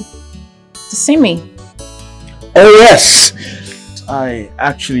see you. To see me? Oh, yes! I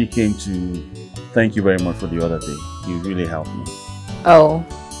actually came to thank you very much for the other day. You really helped me. Oh,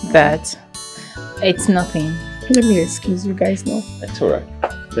 that. It's nothing. Let me excuse you guys now. It's alright.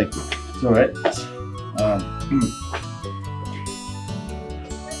 Thank you. It's alright.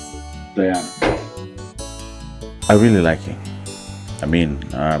 Diana, I really like you. I mean,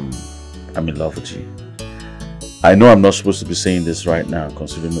 I'm in love with you. I know I'm not supposed to be saying this right now,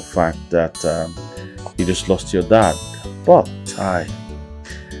 considering the fact that you just lost your dad. But I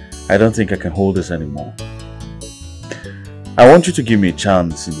don't think I can hold this anymore. I want you to give me a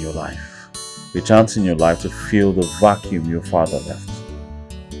chance in your life. A chance in your life to fill the vacuum your father left.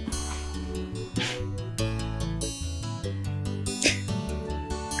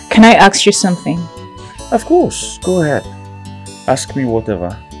 Can I ask you something? Of course, go ahead. Ask me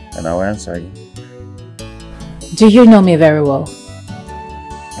whatever and I'll answer you. Do you know me very well?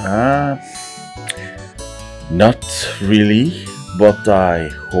 Not really, but I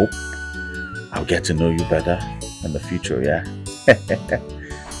hope I'll get to know you better in the future, yeah?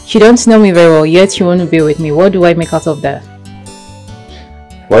 You don't know me very well, yet you want to be with me. What do I make out of that?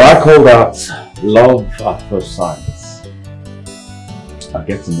 Well, I call that love at first sight. I'll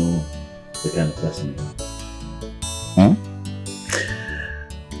get to know the kind of person you are.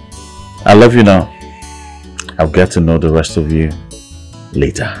 I love you now. I'll get to know the rest of you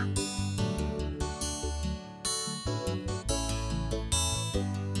later.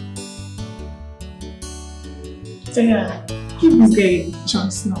 Yeah, give this guy a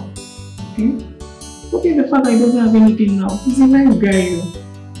chance now. Okay? What if the father doesn't have anything now? He's a nice guy.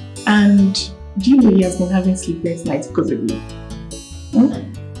 And do you know he has been having sleepless nights because of you? I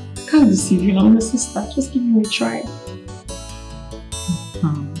can't deceive you, I'm your sister. Just give him a try.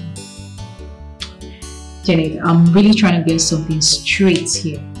 Janet, I'm really trying to get something straight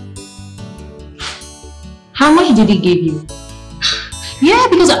here. How much did he give you? Yeah,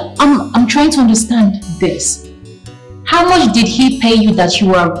 because I'm trying to understand this. How much did he pay you that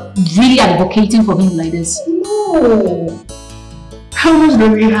you are really advocating for him like this? No. How much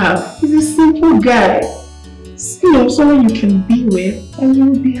does he have? He's a simple guy. You know, someone you can be with and you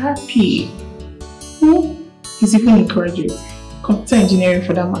will be happy. He's even encouraging. Computer engineering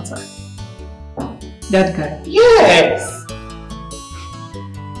for that matter. That guy? Yes!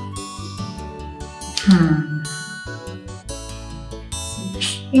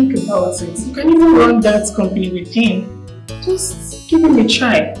 Think about it. You can even run that company with him. Just give him a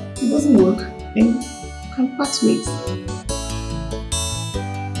try. If it doesn't work, then you can part ways.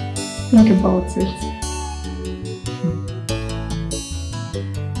 Think about it.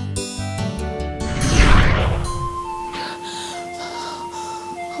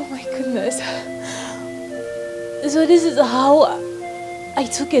 Oh my goodness. So this is how I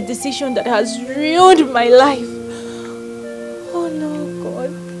took a decision that has ruined my life. Oh no,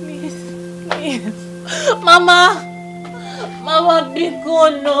 God, please. Mama! Mama, be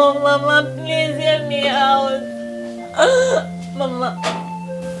good, no. Mama, please hear me out. Mama,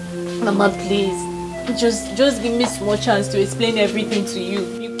 Mama, please. Just give me small chance to explain everything to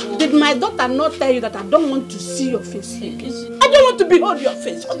you. Did my daughter not tell you that I don't want to see your face here? I don't want to behold your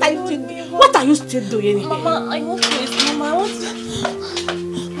face. What are you still doing here? Mama, I want to. Mama, I want to.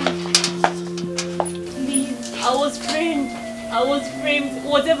 Please, I was framed.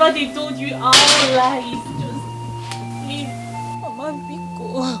 Whatever they told you, all lies. Just please, Mama,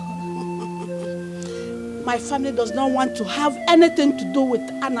 Biko. My family does not want to have anything to do with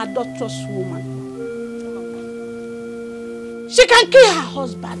an adulterous woman. She can kill her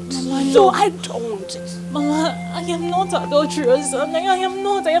husband. Mama, so I don't want it. Mama, I am not adulterous. I am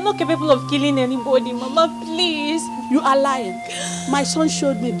not capable of killing anybody. Mama, please. You are lying. My son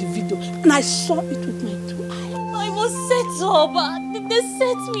showed me the video and I saw it with my 2 eyes. I was set up. They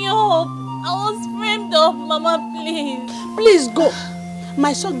set me up. I was framed up. Mama, please. Please go.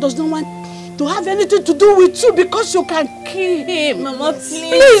 My son does not want to have anything to do with you because you can kill him. Mama, please.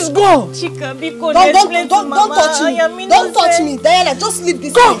 Please go. Chika, Biko, don't touch me. Don't touch me. Diana, just leave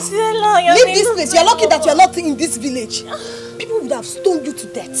this place. Leave this place. You're lucky that you're not in this village. People would have stoned you to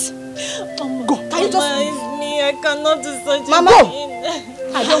death. Go. Can you just leave? It's me. I cannot do such Mama, a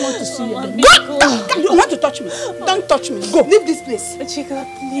thing. I don't want to see you again. Go. You want to touch me? Don't touch me. Go. Leave this place. Chika,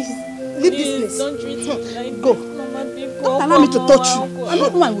 please. Leave this place. Don't treat me like Go. Mama, Biko. Don't allow me to touch you. I'm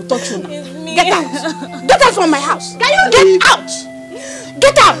not the one who will touch you now. Get out! Get out from my house! Can you get out?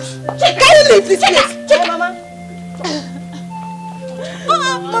 Get out! Can you leave this place? Mama.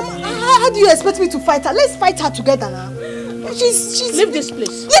 Mama, how do you expect me to fight her? Let's fight her together now. She's leave this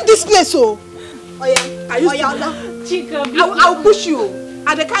place. Leave this place, oh. Chika, I'll push you.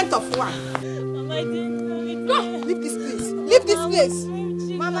 At the count of 1. Mama, I didn't know it. Go! Leave this place. Leave this place.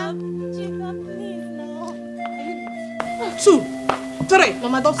 Mama. Chika, please, no. 2, 3.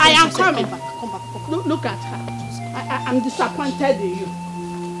 Mama, don't I am coming. Come back. Look at her. I'm disappointed in you.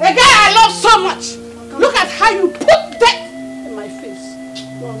 A guy I love so much. Look at how you put death in my face.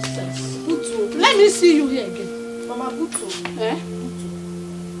 Nonsense. Butu. Let me see you here again. Mama, Butu. Eh?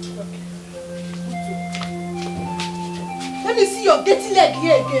 Okay. Butu. Let me see your dirty leg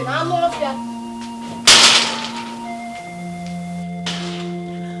here again. I love you.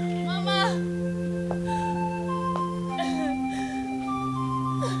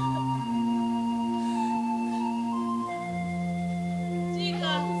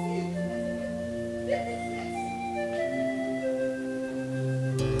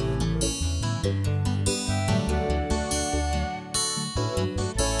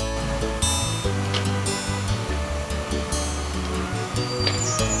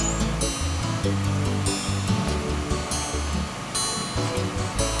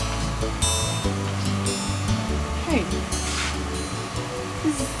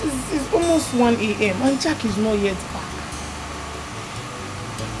 It's almost 1 AM and Jack is not yet back.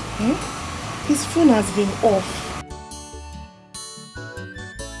 His phone has been off.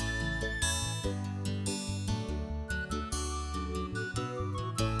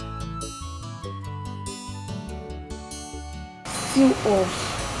 Still off.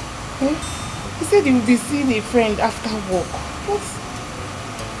 He said he will be seeing a friend after work. But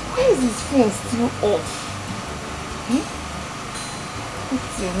why is his phone still off?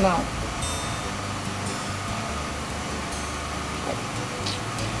 Until now.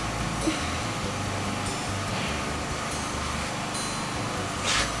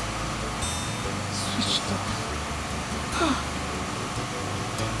 Switched off.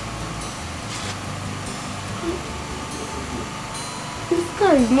 This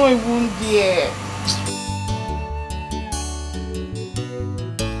car is not even there.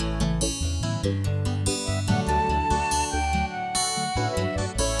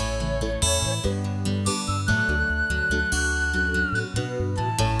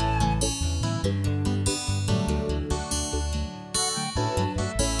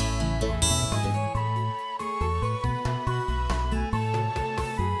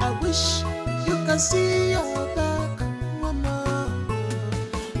 See your back, mama.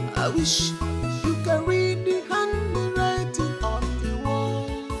 I wish you can read the handwriting on the wall.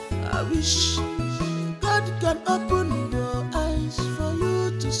 I wish God can open your eyes for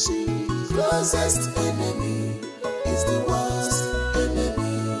you to see. Closest enemy is the worst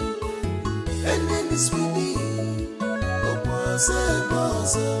enemy. Enemies we need.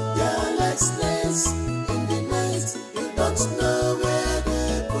 They're like snails in the night. You don't know where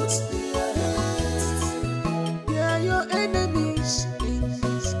they put the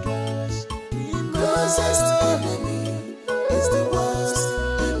closest enemy is the worst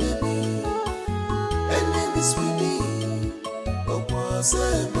enemy. Enemies we need. Lord,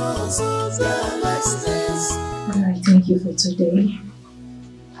 I thank you for today.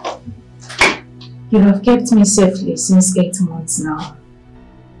 You have kept me safely since 8 months now.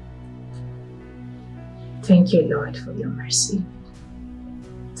 Thank you, Lord, for your mercy.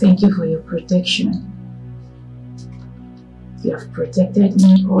 Thank you for your protection. You have protected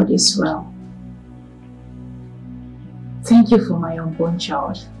me all this while. Thank you for my unborn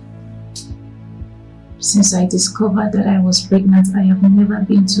child. Since I discovered that I was pregnant, I have never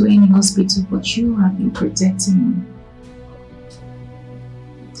been to any hospital, but you have been protecting me.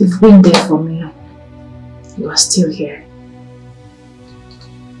 You've been there for me. You are still here.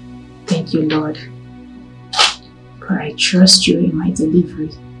 Thank you, Lord, for I trust you in my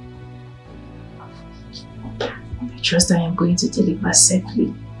delivery. I trust I am going to deliver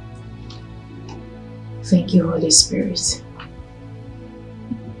safely. Thank you, Holy Spirit.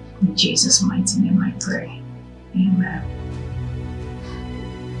 In Jesus' mighty name I pray. Amen.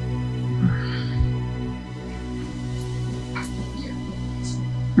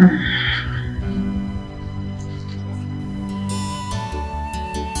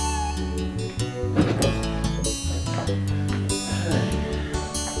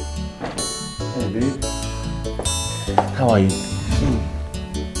 Hey, babe. How are you?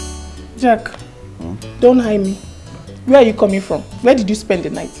 Jack, don't hide me. Where are you coming from? Where did you spend the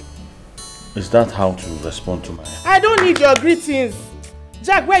night? Is that how to respond to my... I don't need your greetings.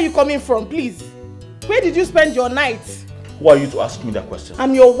 Jack, where are you coming from, please? Where did you spend your night? Who are you to ask me that question?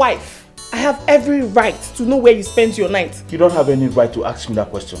 I'm your wife. I have every right to know where you spent your night. You don't have any right to ask me that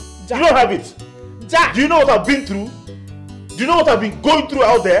question. Jack. You don't have it. Jack! Do you know what I've been through? Do you know what I've been going through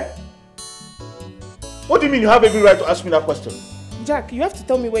out there? What do you mean you have every right to ask me that question? Jack, you have to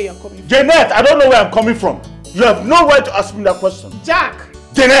tell me where you're coming from. Janet, I don't know where I'm coming from. You have no right to ask me that question. Jack!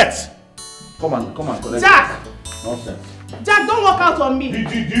 Janet! Come on, collect Jack! it. Nonsense. Jack, don't walk out on me. Do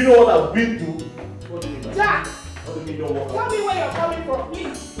you know what I've been through? What do you mean? Jack! What do you mean don't walk out? Tell me where you're coming from,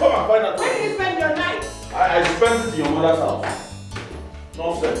 please. Come and find out. Where did you spend your night? I spent it in your mother's house.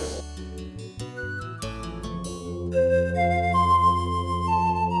 Nonsense.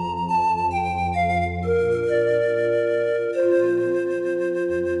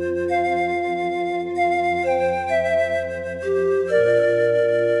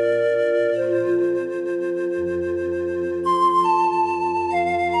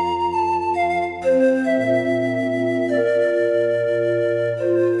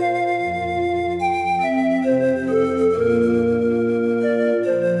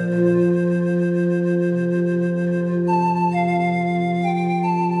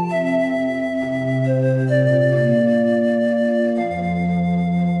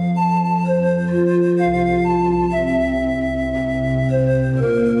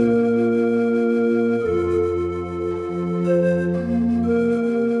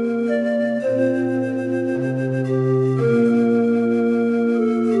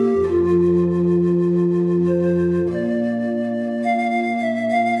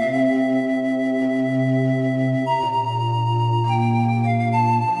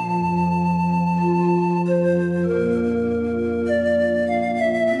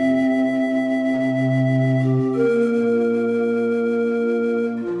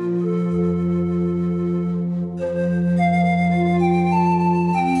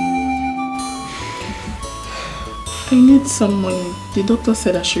 I need some money. The doctor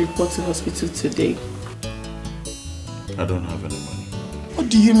said I should report to hospital today. I don't have any money. What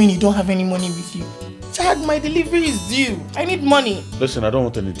do you mean you don't have any money with you? Jack, my delivery is due. I need money. Listen, I don't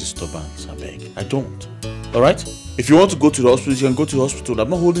want any disturbance, I beg. I don't. Alright? If you want to go to the hospital, you can go to the hospital. I'm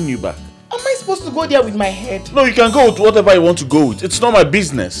not holding you back. Am I supposed to go there with my head? No, you can go with whatever you want to go with. It's not my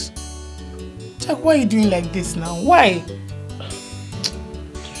business. Jack, why are you doing like this now? Why?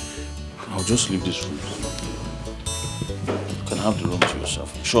 I'll just leave this room. You can have the room to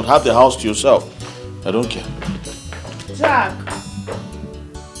yourself. You should have the house to yourself. I don't care. Jack! I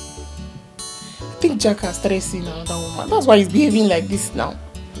think Jack has started seeing another woman. That's why he's behaving like this now.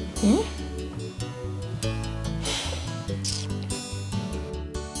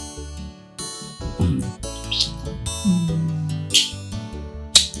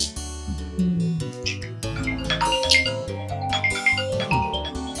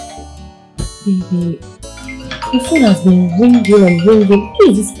 Baby, your phone has been ringing and ringing. Who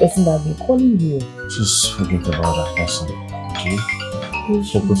is this person that has been calling you? Just forget about that person, okay?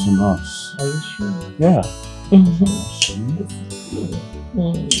 Focus on us. Are you sure? Yeah.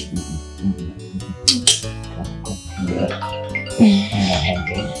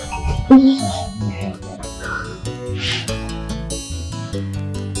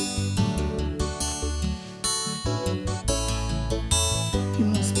 You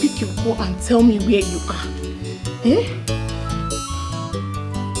must pick your call and tell me where you are.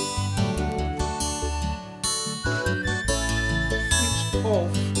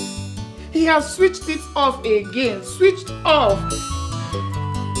 off. He has switched it off again. Switched off.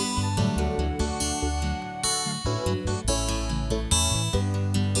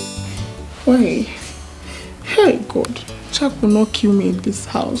 Why? Hey God, Jack will not kill me in this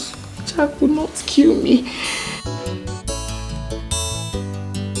house. Jack will not kill me.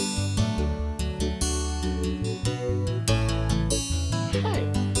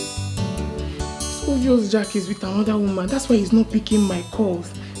 It's obvious Jack is with another woman. That's why he's not picking my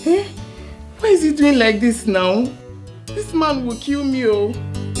calls. Eh? Why is he doing like this now? This man will kill me, oh.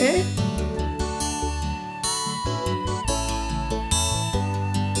 Eh?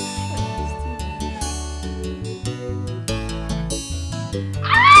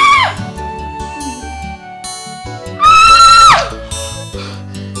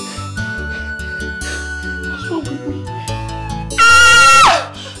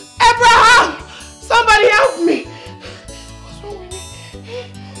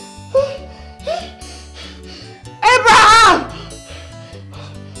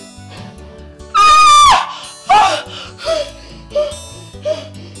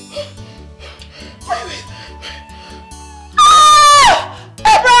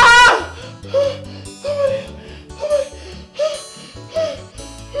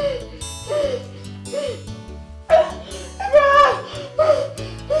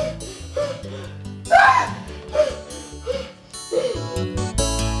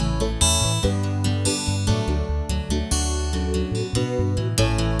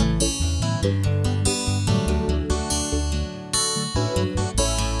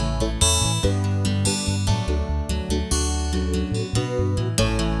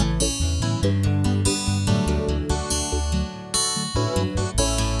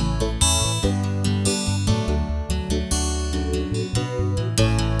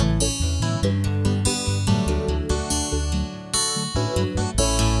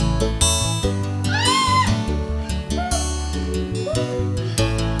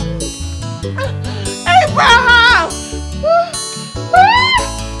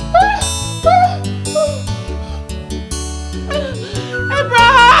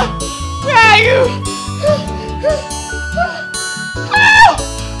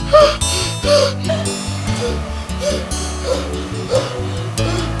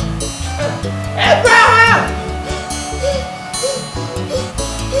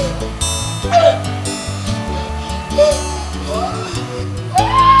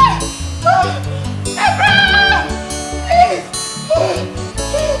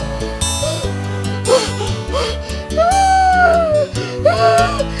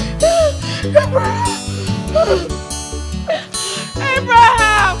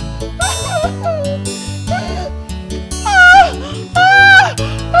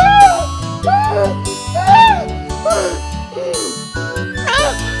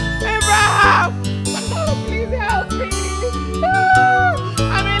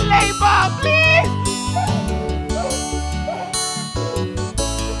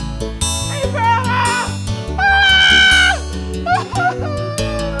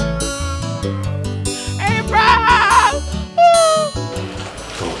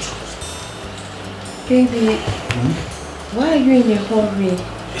 Baby, why are you in a hurry?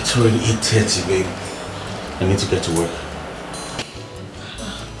 It's already 8:30, babe. I need to get to work.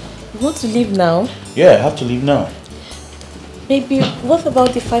 You want to leave now? Yeah, I have to leave now. Baby, what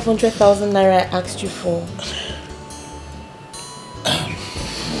about the 500,000 naira I asked you for?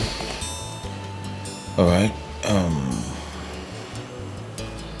 Alright.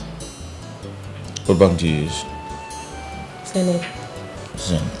 What bank do you use? Zenith.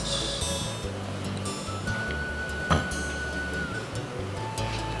 Zenith.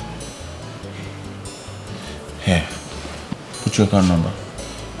 Here. Put your account number.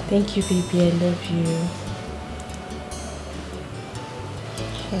 Thank you, baby. I love you.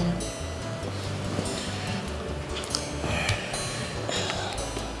 Here.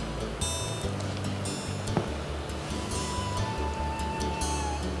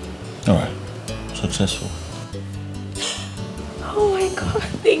 Alright. Successful. Oh my God.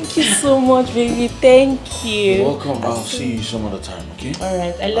 Thank you so much, baby. Thank you. You're welcome. I'll see you some other time, okay?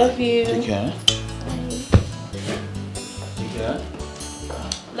 Alright. I love you. Take care. Yeah.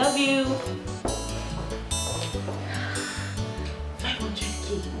 Love you.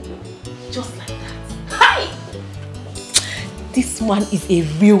 500k. Just like that. Hi! This man is a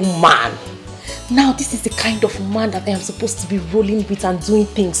real man. Now this is the kind of man that I am supposed to be rolling with and doing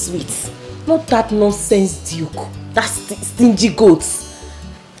things with. Not that nonsense Duke. That stingy goat.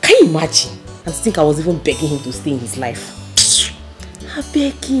 Can you imagine? And think I was even begging him to stay in his life. I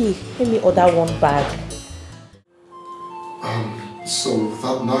beg you. Let me order one bag. So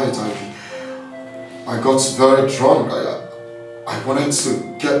that night I got very drunk. I wanted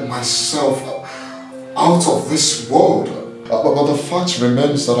to get myself out of this world. But the fact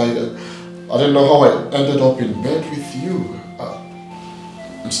remains that I didn't know how I ended up in bed with you.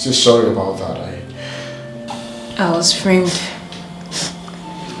 I'm still sorry about that. I was framed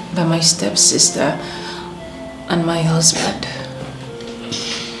by my stepsister and my husband.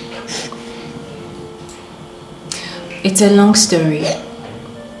 It's a long story.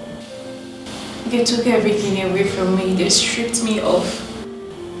 They took everything away from me. They stripped me of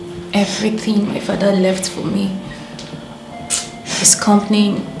everything my father left for me. His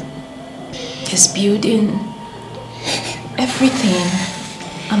company, his building, everything.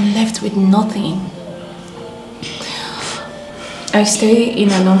 I'm left with nothing. I stay in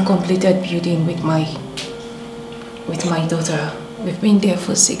an uncompleted building with my daughter. We've been there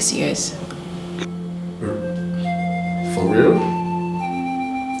for 6 years. For real?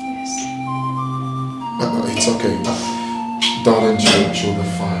 Yes. It's okay. Darling, she'll be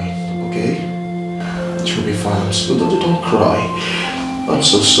fine, okay? She'll be fine. Don't cry. I'm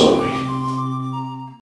so sorry.